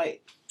everything.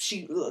 Like,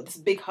 this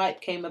big hype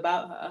came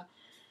about her.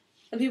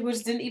 And people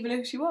just didn't even know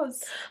who she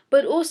was.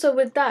 But also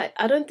with that,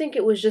 I don't think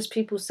it was just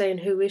people saying,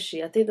 who is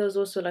she? I think there was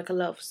also, like, a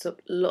lot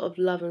of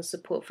love and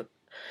support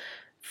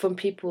from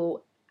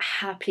people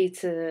happy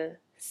to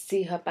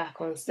see her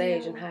back on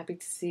stage and happy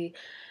to see,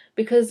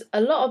 because a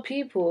lot of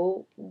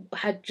people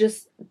had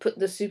just put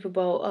the Super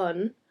Bowl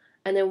on,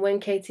 and then when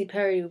Katy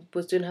Perry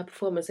was doing her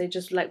performance, they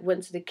just like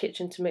went to the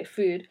kitchen to make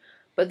food,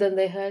 but then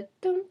they heard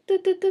dun,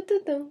 dun, dun, dun,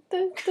 dun, dun,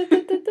 dun,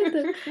 dun, dun, dun,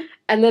 dun,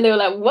 and then they were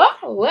like,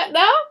 what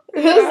now?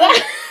 Who's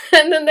that?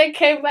 And then they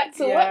came back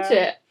to watch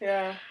it.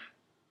 Yeah,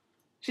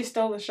 she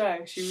stole the show.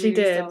 She really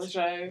did. Stole the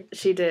show.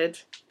 She did.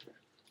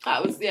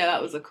 That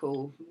was a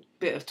cool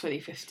bit of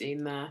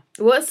 2015 there.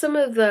 What some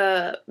of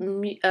the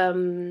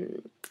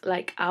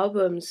like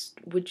albums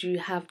would you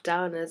have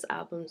down as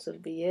albums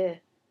of the year?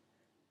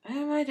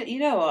 You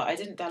know what? I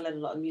didn't download a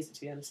lot of music,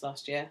 to be honest,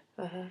 last year.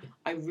 Uh-huh.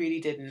 I really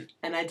didn't,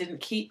 and I didn't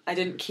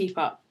keep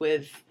up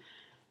with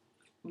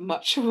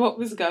much of what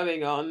was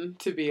going on,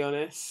 to be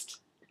honest.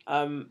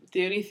 The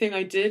only thing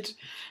I did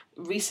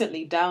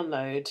recently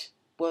download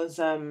was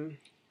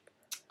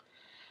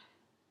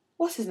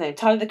what's his name?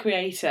 Tyler the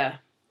Creator.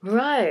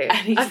 Right.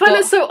 I find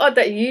it so odd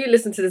that you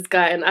listen to this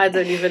guy and I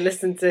don't even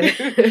listen to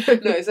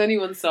No, it's only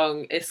one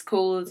song. It's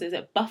called, is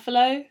it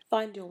Buffalo?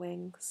 Find Your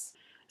Wings.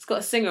 It's got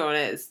a singer on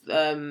it. It's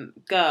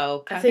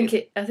girl. I think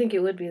it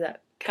would be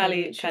that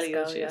Kelly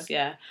Uchis,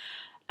 yeah.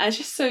 And it's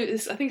just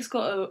I think it's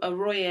got a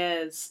Roy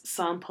Ayers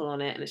sample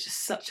on it, and it's just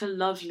such a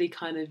lovely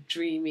kind of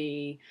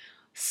dreamy,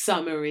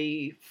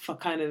 summery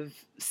kind of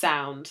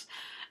sound.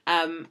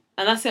 And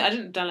that's it. I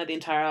didn't download the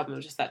entire album, it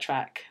was just that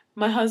track.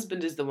 My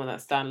husband is the one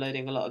that's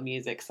downloading a lot of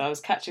music, so I was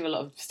catching a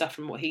lot of stuff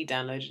from what he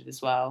downloaded as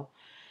well.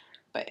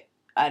 But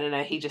I don't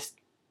know, he just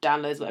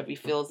downloads whatever he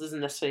feels, doesn't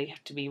necessarily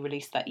have to be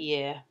released that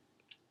year.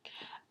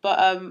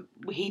 But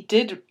he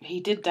did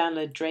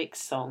download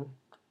Drake's song.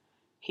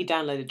 He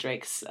downloaded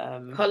Drake's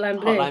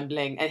Hotline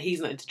Bling, and he's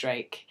not into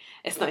Drake.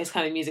 It's not his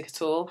kind of music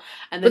at all.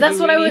 And but that's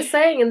what I was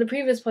saying in the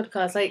previous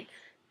podcast, like,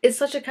 it's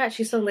such a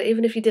catchy song that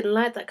even if you didn't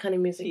like that kind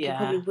of music, you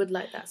probably would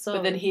like that song.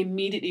 But then he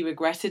immediately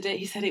regretted it.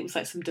 He said it was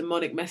like some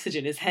demonic message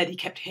in his head. He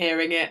kept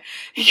hearing it.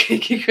 He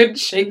couldn't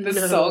shake the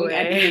song,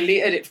 and he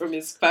deleted it from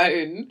his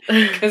phone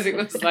because it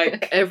was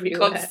like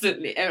everywhere.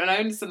 Constantly. And I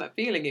understand that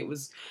feeling. It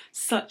was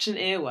such an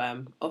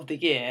earworm of the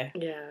year.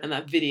 Yeah. And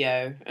that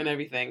video and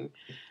everything.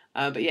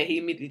 But yeah, he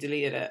immediately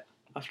deleted it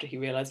after he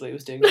realised what he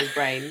was doing with his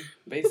brain,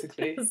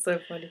 basically. That's so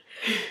funny.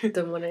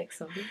 Demonic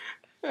song.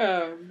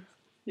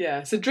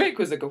 Yeah, so Drake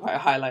was quite a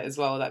highlight as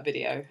well, that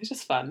video. It's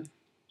just fun.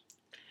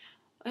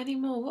 Any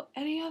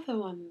other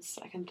ones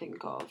I can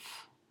think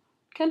of?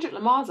 Kendrick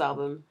Lamar's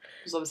album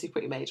was obviously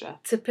pretty major.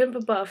 To Pimp a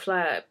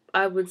Butterfly,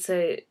 I would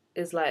say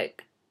is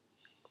like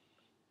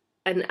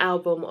an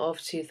album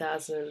of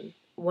 2000,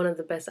 one of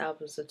the best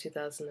albums of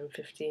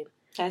 2015.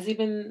 Has he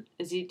been?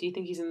 Do you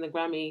think he's in the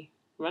Grammy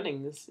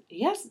runnings?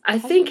 Yes, I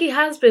think he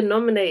has been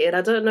nominated.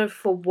 I don't know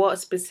for what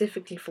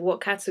specifically, for what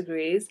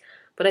categories,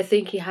 but I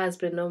think he has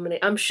been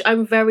nominated.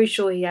 I'm very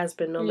sure he has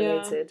been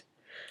nominated.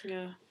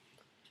 Yeah.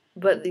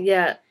 But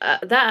yeah,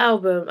 that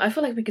album, I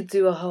feel like we could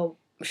do a whole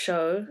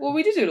show. Well,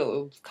 we did do a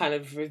little kind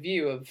of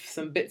review of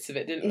some bits of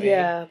it, didn't we?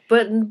 Yeah,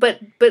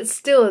 but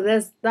still,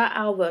 there's that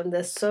album.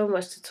 There's so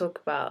much to talk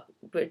about,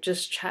 but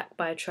just track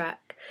by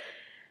track.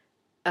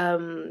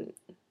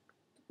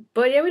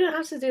 But yeah, we don't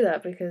have to do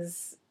that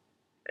because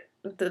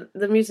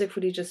the music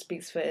really just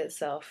speaks for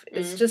itself.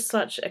 It's just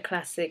such a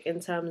classic in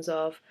terms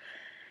of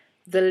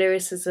the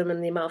lyricism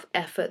and the amount of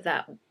effort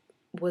that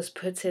was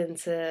put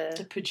into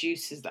the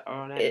producers that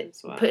are on it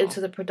as well. Put into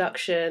the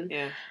production.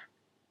 Yeah.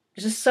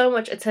 Just so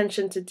much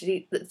attention to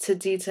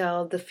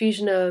detail. The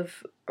fusion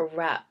of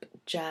rap,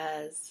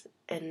 jazz,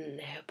 and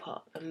hip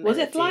hop. Was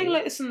it Flying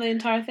Lotus in the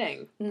entire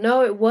thing?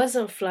 No, it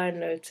wasn't Flying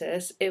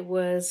Lotus. It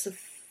was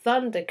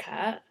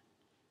Thundercat,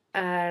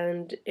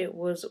 and it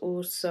was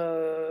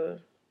also,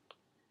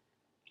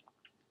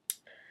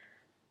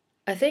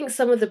 I think,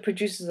 some of the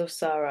producers of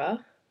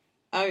Sarah.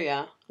 Oh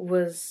yeah,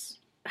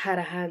 had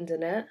a hand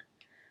in it,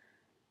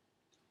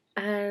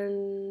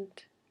 and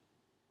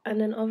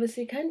then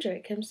obviously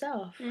Kendrick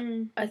himself.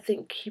 I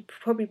think he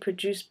probably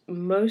produced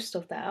most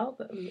of the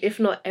album, if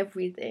not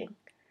everything.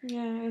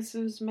 Yeah, it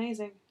was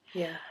amazing.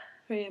 Yeah,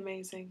 pretty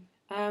amazing.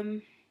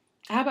 How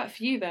about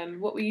for you then?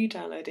 What were you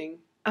downloading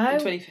in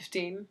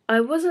 2015? I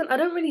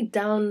don't really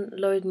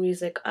download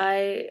music.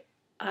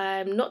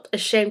 I'm not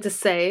ashamed to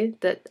say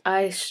that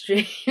I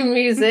stream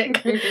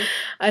music.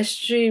 I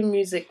stream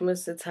music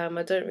most of the time.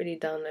 I don't really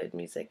download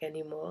music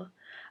anymore.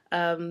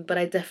 But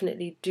I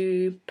definitely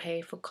do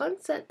pay for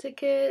concert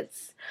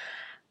tickets.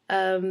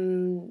 I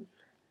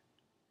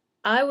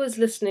was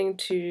listening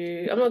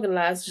to, I'm not gonna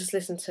lie, I was just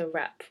listening to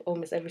rap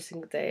almost every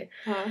single day.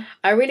 Huh?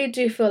 I really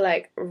do feel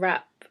like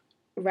rap,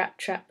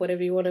 trap,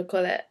 whatever you want to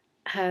call it,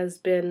 has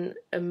been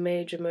a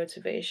major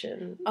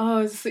motivation.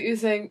 Oh, so you're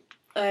saying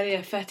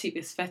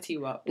Fetty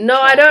Wap? No,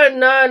 I don't.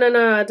 No,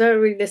 I don't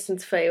really listen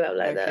to Fetty Wap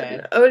like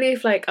that. Only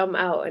if like I'm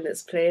out and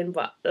it's playing,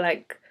 but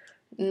like,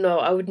 no,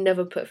 I would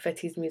never put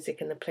Fetty's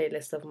music in a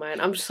playlist of mine.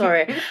 I'm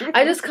sorry.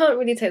 I just can't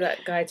really take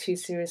that guy too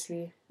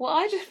seriously. Well,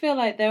 I just feel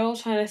like they're all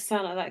trying to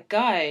sound like that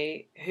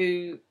guy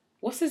who,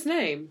 what's his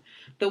name?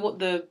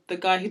 The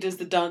guy who does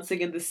the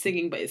dancing and the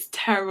singing, but it's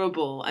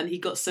terrible, and he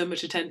got so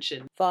much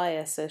attention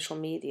via social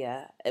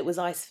media. It was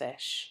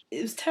Icefish.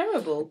 It was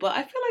terrible, but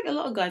I feel like a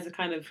lot of guys are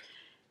kind of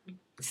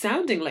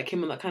sounding like him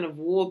and like kind of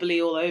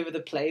warbly all over the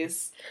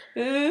place.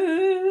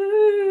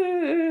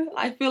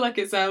 I feel like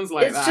it sounds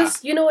like that. It's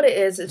just, you know what it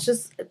is? It's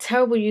just a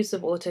terrible use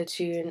of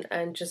auto-tune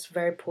and just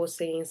very poor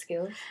singing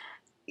skills.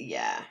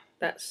 Yeah.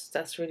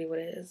 That's really what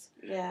it is.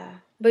 Yeah.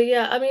 But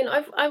yeah, I mean,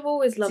 I've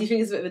always loved... Do you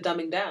think it's a bit of a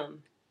dumbing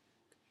down?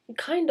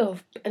 Kind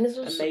of. And it's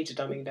also... a major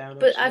dumbing down,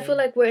 But actually. I feel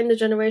like we're in the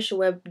generation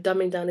where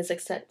dumbing down is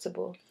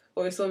acceptable.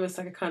 Or it's almost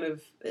like a kind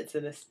of, it's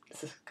a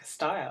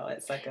style,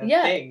 it's like a thing.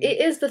 Yeah,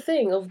 it is the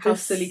thing of this... How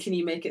silly can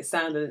you make it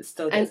sound and it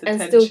still gets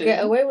attention? And still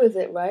get away with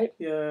it, right?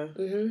 Yeah.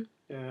 Mm-hmm.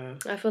 Yeah.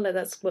 I feel like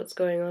that's what's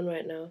going on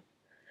right now.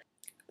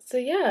 So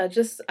yeah,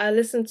 I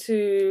listen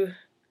to...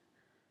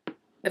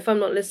 If I'm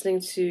not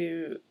listening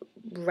to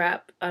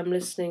rap, I'm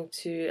listening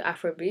to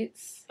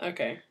Afrobeats.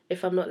 Okay.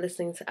 If I'm not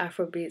listening to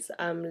Afrobeats,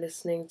 I'm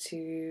listening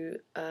to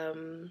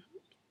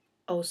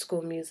old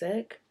school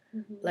music.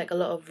 Mm-hmm. Like a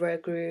lot of rare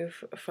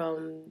groove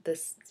from the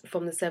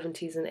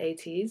 70s and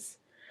 80s.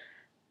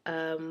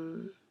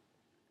 And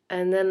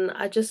then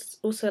I just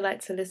also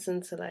like to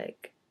listen to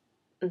like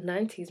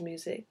 90s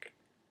music,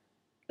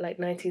 like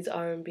 90s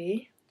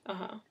R&B.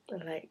 Uh-huh.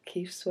 Like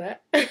Keith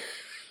Sweat.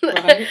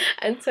 Right.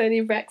 And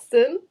Toni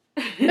Braxton.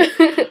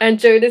 And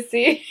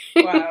Jodeci.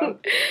 Wow.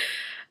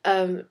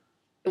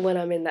 When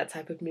I'm in that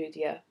type of mood,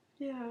 yeah.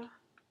 Yeah.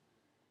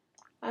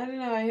 I don't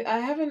know. I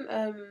haven't.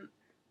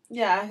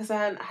 Yeah, because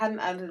I hadn't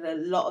added a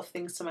lot of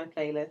things to my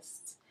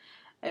playlist.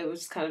 It was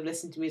just kind of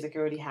listening to music I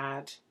already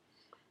had.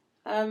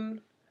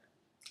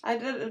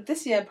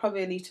 This year I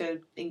probably need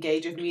to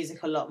engage with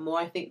music a lot more.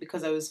 I think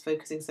because I was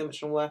focusing so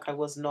much on work, I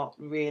was not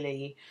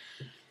really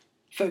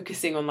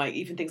focusing on like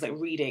even things like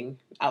reading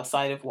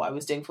outside of what I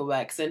was doing for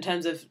work. So in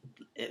terms of,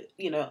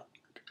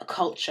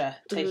 culture,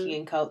 taking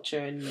in culture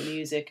and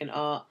music and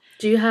art.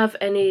 Do you have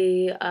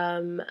any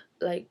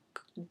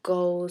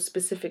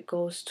specific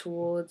goals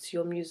towards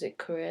your music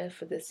career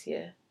for this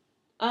year?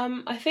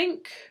 I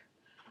think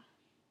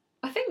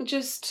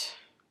just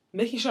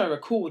making sure I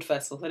record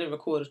first of all. I didn't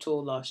record at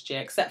all last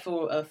year, except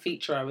for a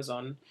feature I was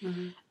on.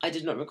 Mm-hmm. I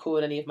did not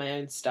record any of my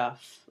own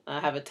stuff. I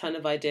have a ton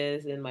of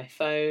ideas in my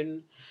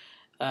phone.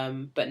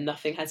 But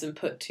nothing has been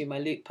put to my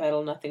loop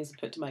pedal, nothing's been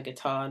put to my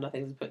guitar,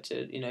 nothing's been put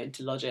to,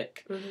 into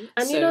Logic. Mm-hmm.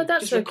 And so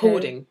that's just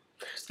recording.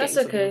 That's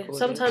okay.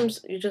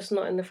 Sometimes you're just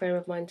not in the frame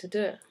of mind to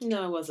do it.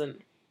 No, I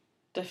wasn't.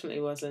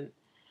 Definitely wasn't.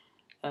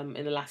 in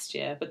the last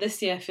year. But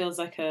this year feels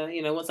like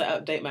once I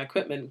update my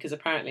equipment, because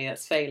apparently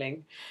that's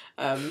failing,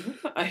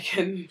 I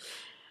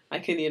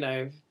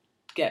can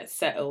get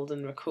settled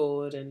and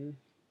record and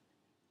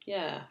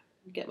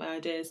get my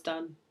ideas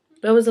done.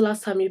 When was the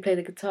last time you played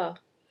the guitar?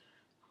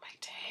 My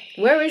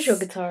days. Where is your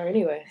guitar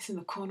anyway? It's in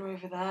the corner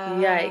over there.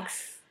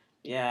 Yikes.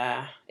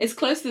 Yeah. It's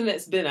closer than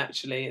it's been,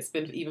 actually. It's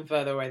been even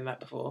further away than that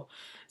before.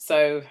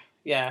 So,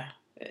 yeah,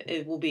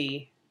 it will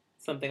be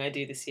something I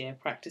do this year,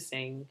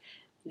 practicing,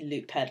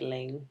 loop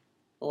pedaling,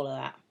 all of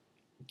that.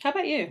 How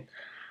about you?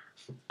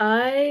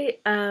 I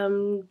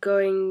am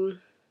going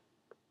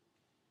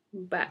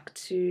back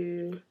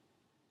to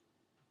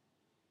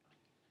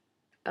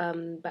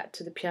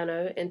the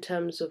piano in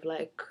terms of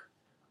like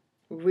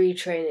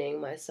retraining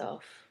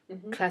myself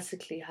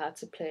classically how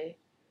to play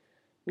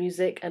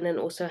music, and then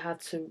also how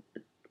to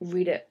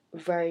read it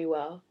very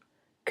well.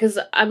 Because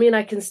I mean,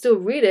 I can still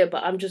read it,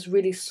 but I'm just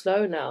really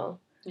slow now.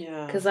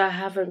 Yeah. Because I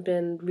haven't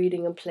been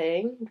reading and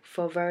playing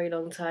for a very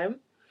long time.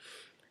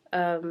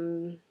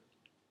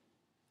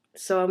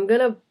 So I'm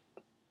gonna,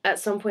 at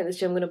some point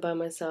this year, I'm gonna buy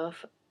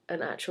myself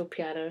an actual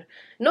piano.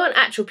 Not an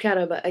actual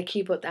piano, but a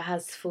keyboard that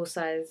has full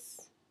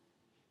size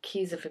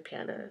keys of a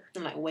piano.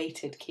 And like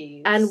weighted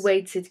keys. And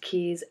weighted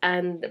keys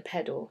and a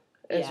pedal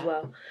as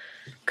well.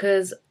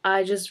 Because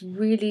I just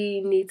really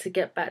need to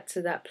get back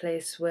to that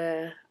place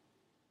where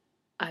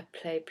I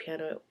play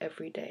piano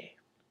every day.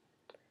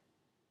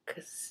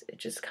 Because it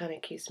just kind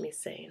of keeps me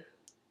sane.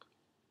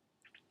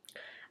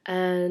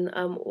 And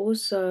I'm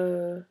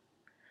also...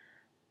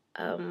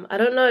 I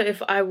don't know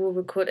if I will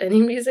record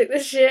any music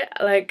this year.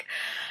 Like,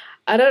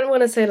 I don't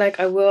want to say like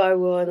I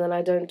will, and then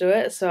I don't do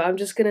it. So I'm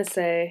just gonna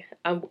say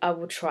I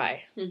will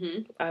try.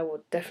 I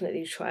will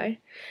definitely try.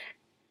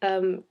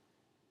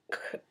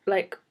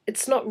 Like,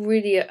 it's not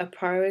really a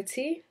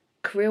priority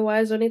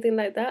career-wise or anything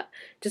like that.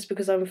 Just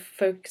because I'm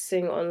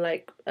focusing on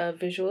like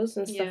visuals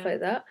and stuff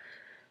like that.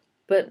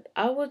 But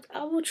I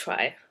will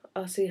try.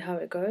 I'll see how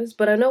it goes.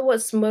 But I know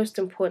what's most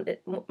important.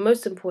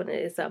 Most important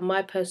is that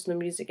my personal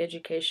music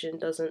education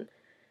doesn't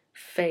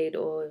fade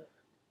or,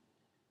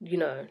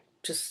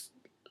 just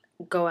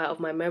go out of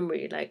my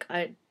memory. Like,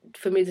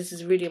 for me, this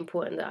is really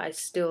important that I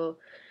still,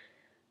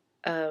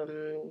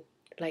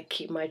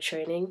 keep my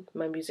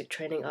music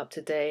training up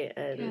to date.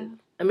 And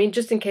I mean,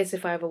 just in case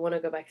if I ever want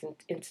to go back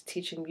into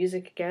teaching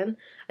music again,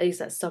 at least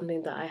that's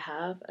something that I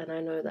have, and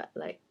I know that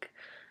like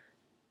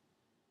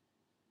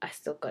I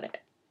still got it.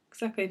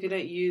 Exactly. If you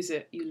don't use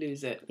it, you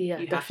lose it. Yeah,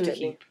 you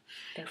definitely.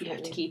 You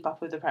have to keep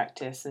up with the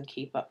practice and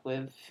keep up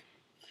with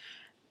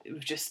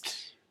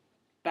just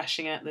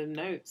bashing out the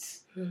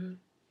notes.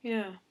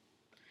 Yeah.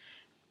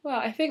 Well,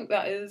 I think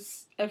that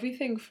is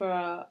everything for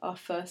our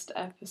first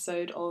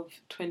episode of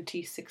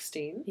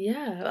 2016.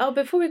 Yeah. Oh,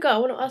 before we go, I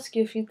want to ask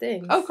you a few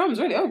things. Oh, crumbs,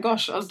 really? Oh,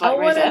 gosh. I was like, I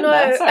want to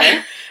know.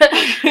 Sorry.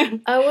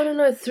 I want to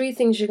know 3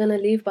 things you're going to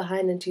leave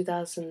behind in 3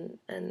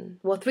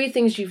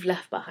 things you've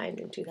left behind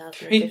in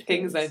 2015. 3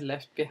 things I've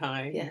left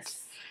behind.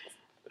 Yes.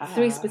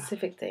 3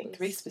 specific things.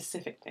 3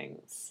 specific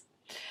things.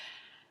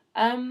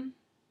 I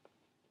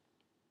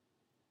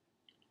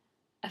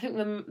think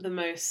the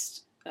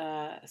most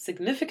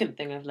significant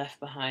thing I've left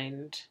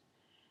behind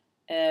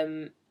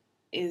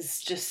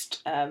is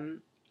just a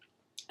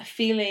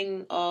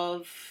feeling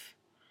of,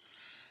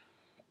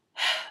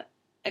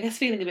 I guess,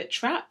 feeling a bit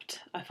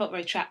trapped. I felt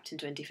very trapped in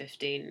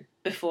 2015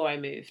 before I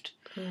moved.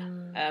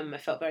 I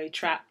felt very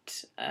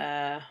trapped,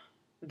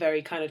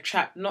 very kind of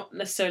trapped, not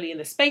necessarily in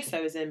the space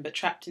I was in, but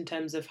trapped in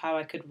terms of how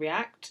I could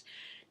react,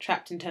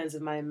 trapped in terms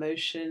of my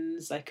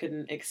emotions. I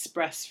couldn't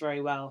express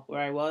very well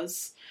where I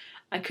was.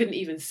 I couldn't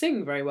even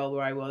sing very well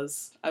where I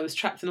was. I was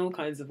trapped in all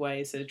kinds of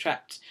ways. So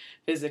trapped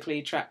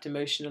physically, trapped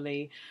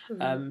emotionally,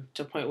 to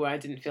a point where I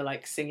didn't feel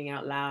like singing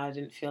out loud. I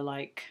didn't feel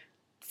like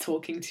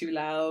talking too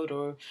loud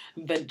or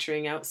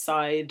venturing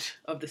outside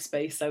of the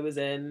space I was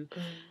in.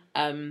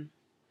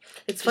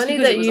 It's funny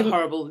that it was a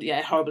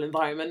horrible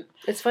environment.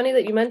 It's funny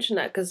that you mentioned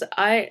that, because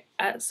I,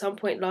 at some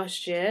point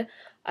last year,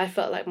 I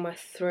felt like my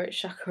throat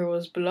chakra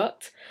was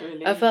blocked.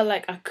 Really? I felt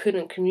like I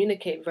couldn't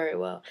communicate very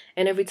well.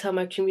 And every time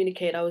I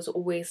communicated, I was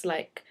always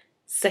like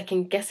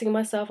second guessing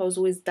myself. I was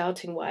always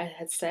doubting what I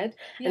had said.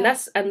 Yeah.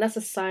 And that's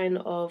a sign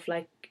of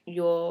like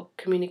your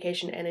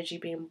communication energy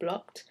being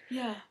blocked.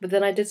 Yeah. But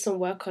then I did some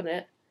work on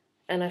it,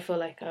 and I feel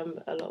like I'm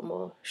a lot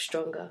more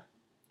stronger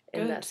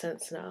in that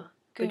sense now.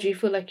 Good. But do you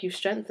feel like you've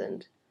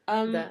strengthened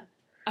that?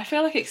 I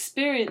feel like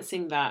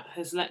experiencing that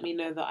has let me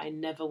know that I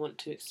never want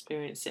to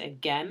experience it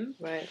again.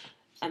 Right.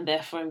 And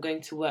therefore I'm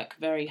going to work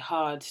very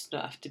hard to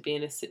not have to be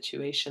in a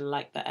situation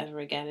like that ever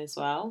again as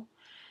well.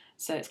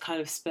 So it's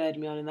kind of spurred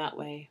me on in that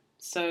way.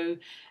 So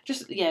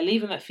just,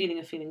 leaving that feeling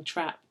of feeling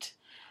trapped.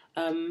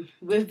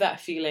 With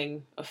that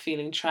feeling of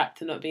feeling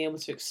trapped and not being able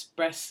to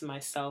express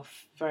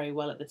myself very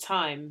well at the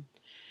time,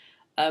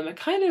 a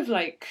kind of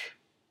like,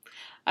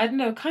 I don't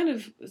know,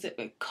 was it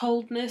a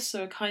coldness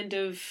or a kind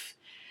of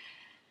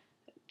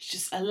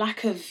just a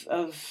lack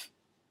of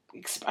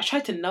I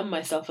tried to numb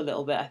myself a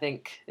little bit, I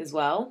think, as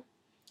well.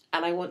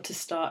 And I want to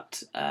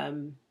start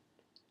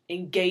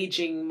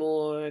engaging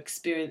more,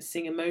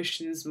 experiencing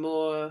emotions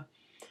more.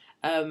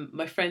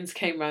 My friends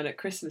came round at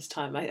Christmas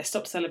time. I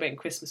stopped celebrating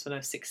Christmas when I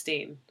was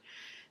 16,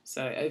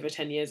 so over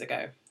 10 years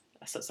ago.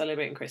 I stopped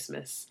celebrating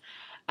Christmas.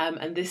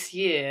 And this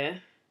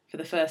year, for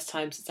the first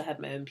time since I had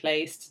my own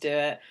place to do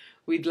it,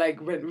 we'd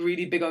like went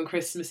really big on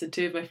Christmas, and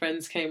two of my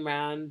friends came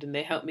round and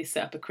they helped me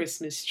set up a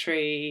Christmas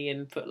tree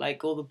and put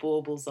like all the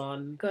baubles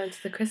on. Go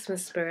into the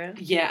Christmas spirit.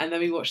 Yeah, and then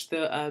we watched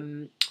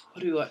the what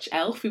did we watch?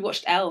 Elf. We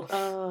watched Elf.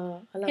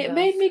 Oh, I love It Elf.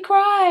 made me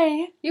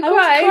cry. You I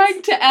cried? was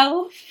crying to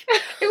Elf.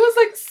 It was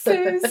like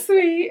so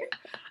sweet.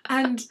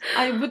 And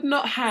I would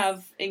not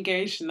have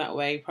engaged in that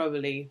way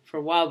probably for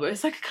a while, but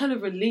it's like a kind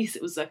of release.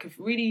 It was like a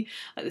really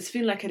like this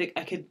feeling like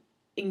I could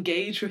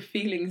engage with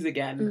feelings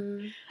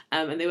again.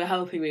 And they were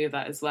helping me with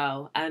that as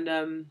well.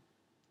 And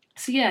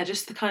so yeah,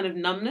 just the kind of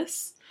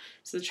numbness.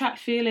 So the trapped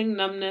feeling,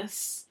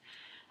 numbness.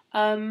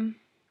 And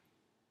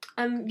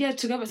yeah,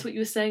 to go back to what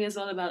you were saying as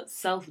well about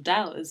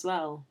self-doubt as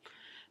well.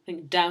 I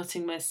think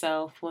doubting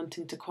myself,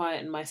 wanting to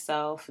quieten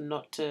myself and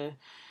not to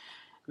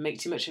make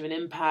too much of an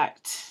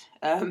impact.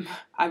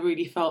 I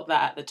really felt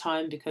that at the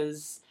time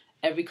because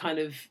every kind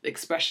of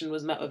expression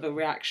was met with a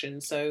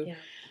reaction. So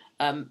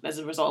as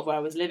a result of where I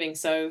was living.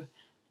 So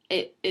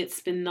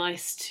it's been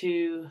nice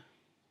to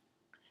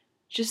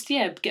just,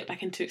 get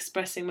back into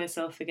expressing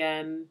myself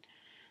again,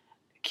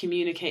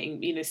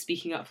 communicating,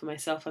 speaking up for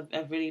myself.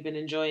 I've really been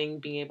enjoying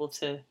being able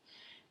to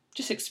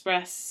just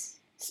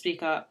express,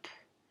 speak up.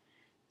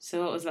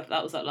 So what was that?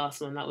 That was that last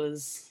one. That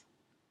was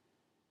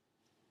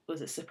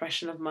it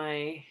suppression of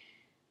my...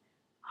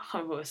 I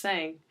can't remember what I was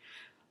saying.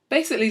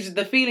 Basically,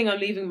 the feeling I'm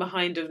leaving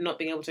behind of not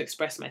being able to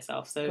express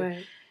myself. So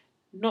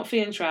not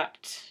feeling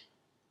trapped,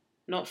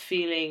 not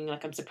feeling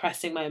like I'm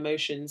suppressing my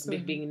emotions,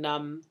 being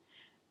numb,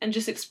 and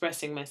just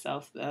expressing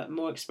myself,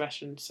 more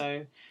expression.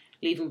 So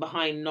leaving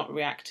behind not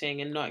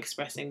reacting and not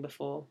expressing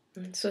before.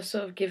 So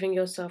sort of giving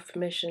yourself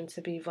permission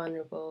to be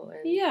vulnerable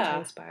and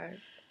transparent.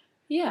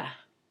 Yeah.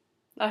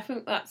 I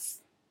think that's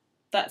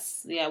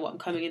what I'm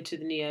coming into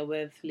the new year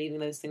with, leaving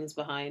those things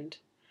behind.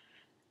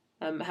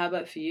 How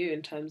about for you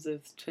in terms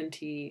of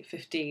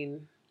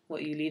 2015?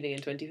 What are you leaving in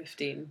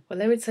 2015? Well,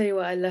 let me tell you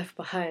what I left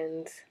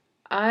behind.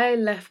 I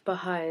left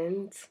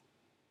behind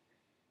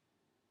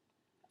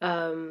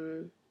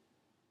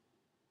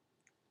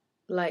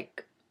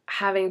like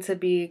having to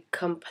be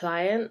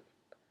compliant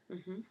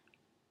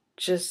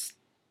just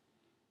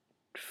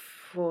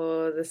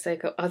for the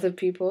sake of other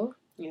people.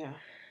 Yeah.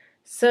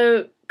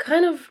 So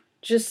kind of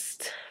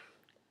just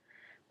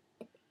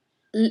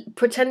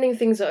pretending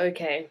things are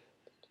okay.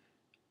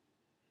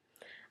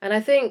 And I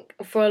think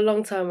for a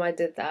long time I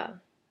did that.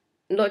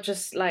 Not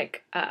just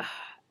like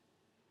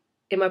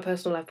in my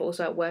personal life, but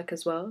also at work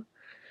as well.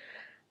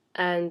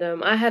 And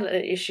I had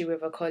an issue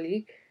with a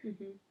colleague.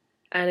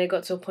 And it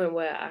got to a point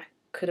where I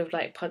could have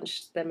like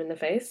punched them in the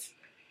face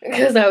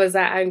because I was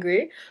that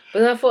angry. But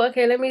then I thought,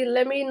 okay, let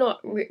me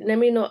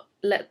not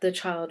let the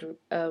child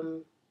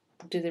do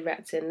the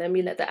reacting. Let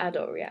me let the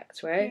adult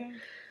react, right? Yeah.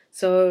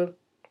 So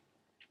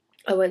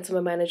I went to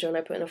my manager and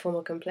I put in a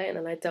formal complaint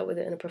and I dealt with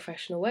it in a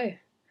professional way.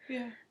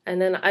 Yeah. And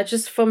then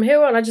from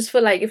here on, I just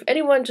feel like if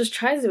anyone just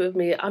tries it with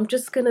me, I'm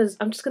just gonna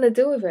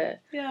deal with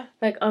it. Yeah.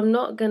 Like I'm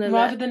not gonna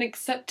rather than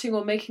accepting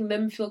or making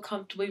them feel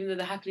comfortable, even though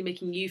they're happily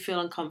making you feel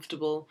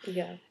uncomfortable.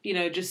 Yeah.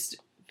 Just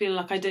feeling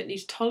like I don't need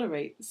to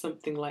tolerate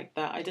something like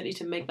that. I don't need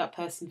to make that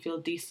person feel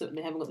decent and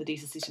they haven't got the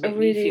decency to make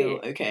me feel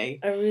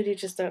okay. I really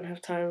just don't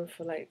have time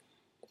for like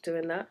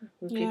doing that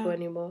with people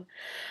anymore.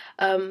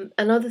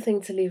 Another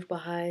thing to leave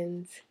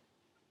behind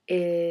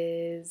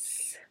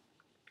is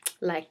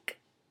like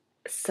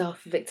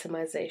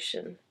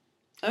self-victimization.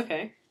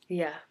 Okay.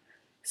 Yeah.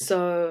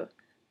 So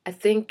I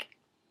think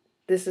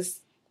this is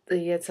the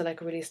year to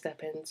like really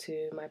step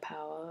into my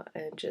power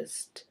and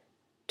just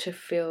to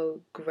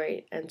feel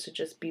great and to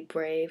just be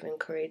brave and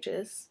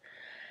courageous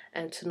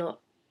and to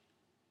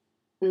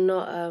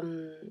not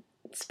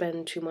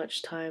spend too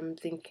much time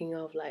thinking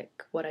of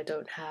like what I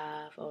don't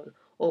have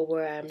or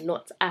where I'm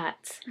not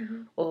at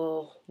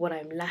or what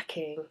I'm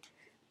lacking.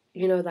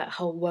 That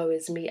whole woe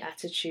is me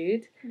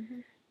attitude.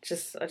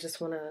 I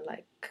just want to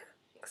like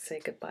say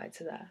goodbye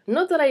to that.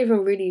 Not that I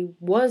even really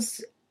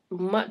was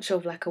much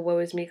of like a woe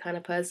is me kind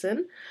of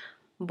person,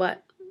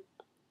 but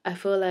I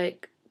feel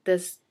like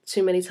there's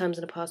too many times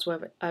in the past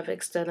where I've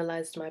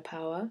externalized my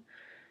power,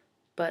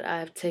 but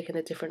I've taken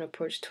a different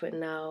approach to it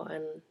now,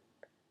 and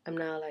I'm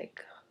now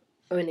like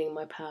owning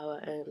my power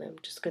and I'm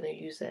just going to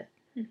use it.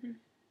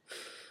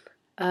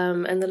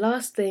 And the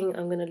last thing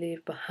I'm going to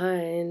leave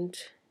behind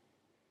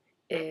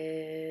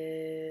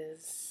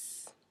is...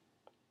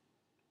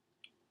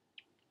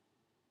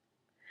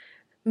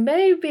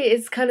 maybe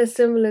it's kind of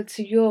similar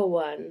to your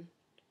one.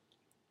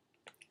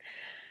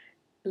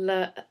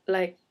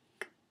 Like,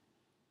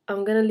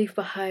 I'm gonna leave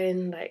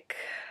behind, like,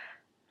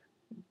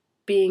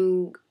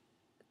 being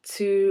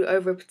too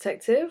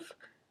overprotective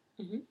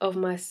of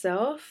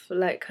myself.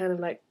 Like, kind of,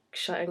 like,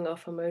 shutting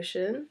off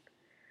emotion.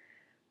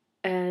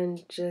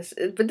 And just...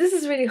 but this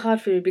is really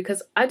hard for me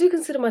because I do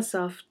consider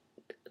myself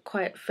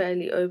quite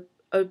fairly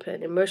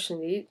open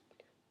emotionally,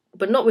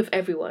 but not with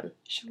everyone.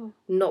 Sure.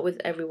 Not with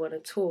everyone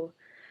at all.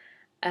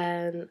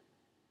 And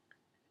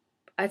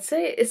I'd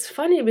say it's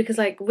funny because,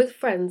 like, with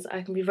friends,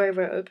 I can be very,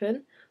 very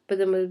open, but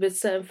then with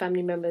certain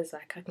family members,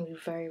 like, I can be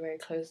very, very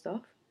closed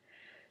off.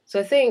 So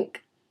I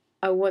think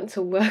I want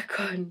to work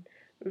on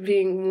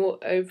being more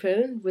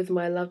open with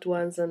my loved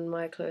ones and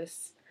my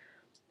close,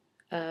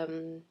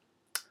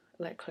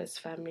 close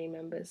family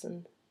members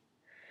and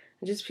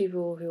just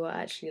people who are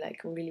actually,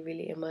 like, really,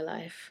 really in my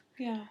life.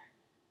 Yeah.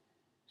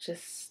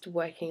 Just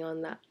working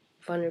on that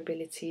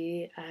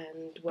vulnerability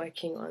and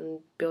working on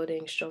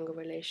building stronger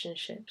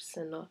relationships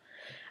and not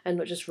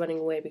just running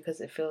away because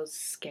it feels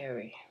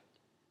scary.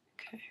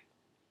 Okay.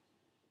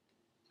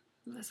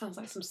 That sounds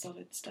like some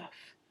solid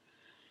stuff.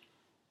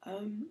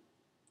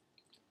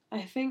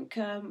 I think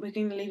we're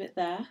going to leave it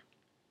there.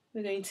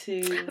 We're going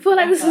to. I feel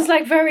like this is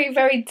like very,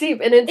 very deep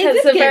and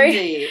intense. It is and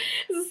deep.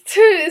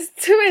 It's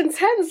too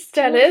intense,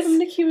 Janice. From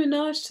Nicki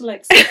Minaj to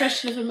like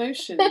suppression of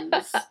emotions.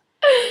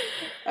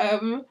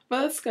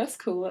 But that's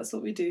cool. That's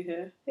what we do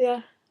here.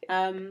 Yeah.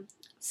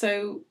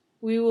 So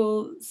we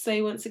will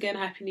say once again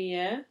Happy New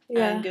Year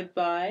and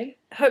goodbye.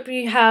 I hope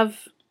you've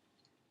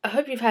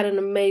had an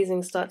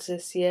amazing start to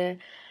this year,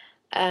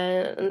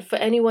 and for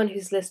anyone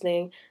who's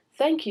listening,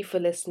 thank you for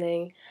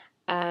listening,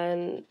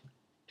 and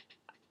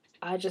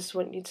I just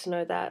want you to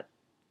know that,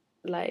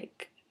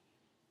 like,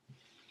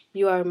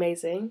 you are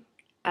amazing,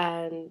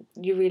 and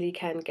you really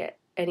can get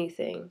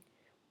anything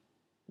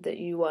that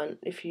you want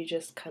if you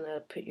just kind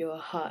of put your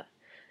heart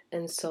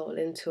and soul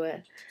into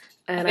it.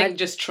 And I think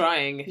just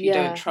trying. If you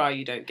don't try,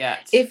 you don't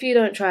get. If you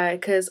don't try,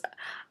 because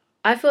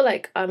I feel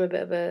like I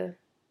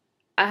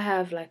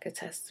have like a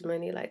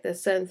testimony. Like,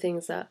 there's certain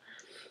things that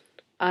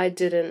I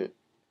didn't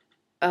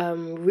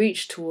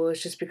reach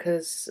towards just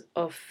because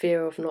of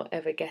fear of not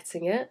ever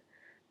getting it.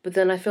 But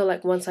then I feel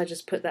like once I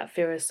just put that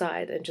fear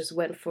aside and just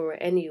went for it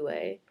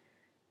anyway,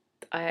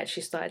 I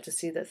actually started to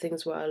see that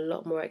things were a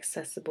lot more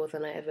accessible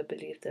than I ever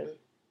believed them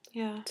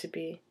to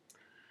be.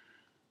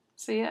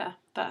 So yeah,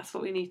 that's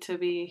what we need to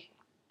be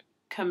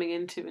coming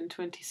into in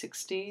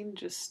 2016,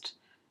 just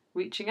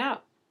reaching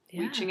out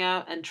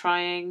and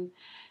trying,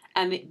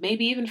 and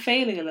maybe even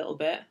failing a little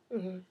bit,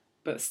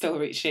 but still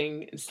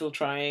reaching and still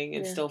trying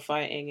and still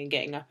fighting and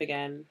getting up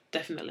again,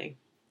 definitely.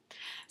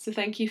 So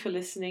thank you for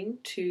listening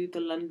to the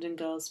London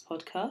Girls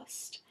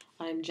podcast.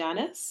 I'm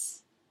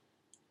Janice,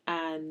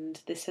 and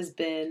this has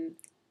been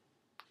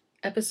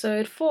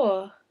episode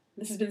 4.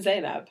 This has been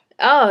Zainab.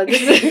 Oh,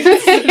 this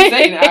has been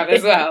Zainab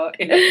as well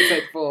in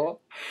episode 4.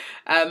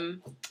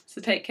 So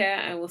take care,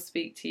 and we'll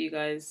speak to you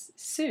guys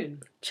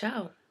soon.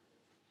 Ciao.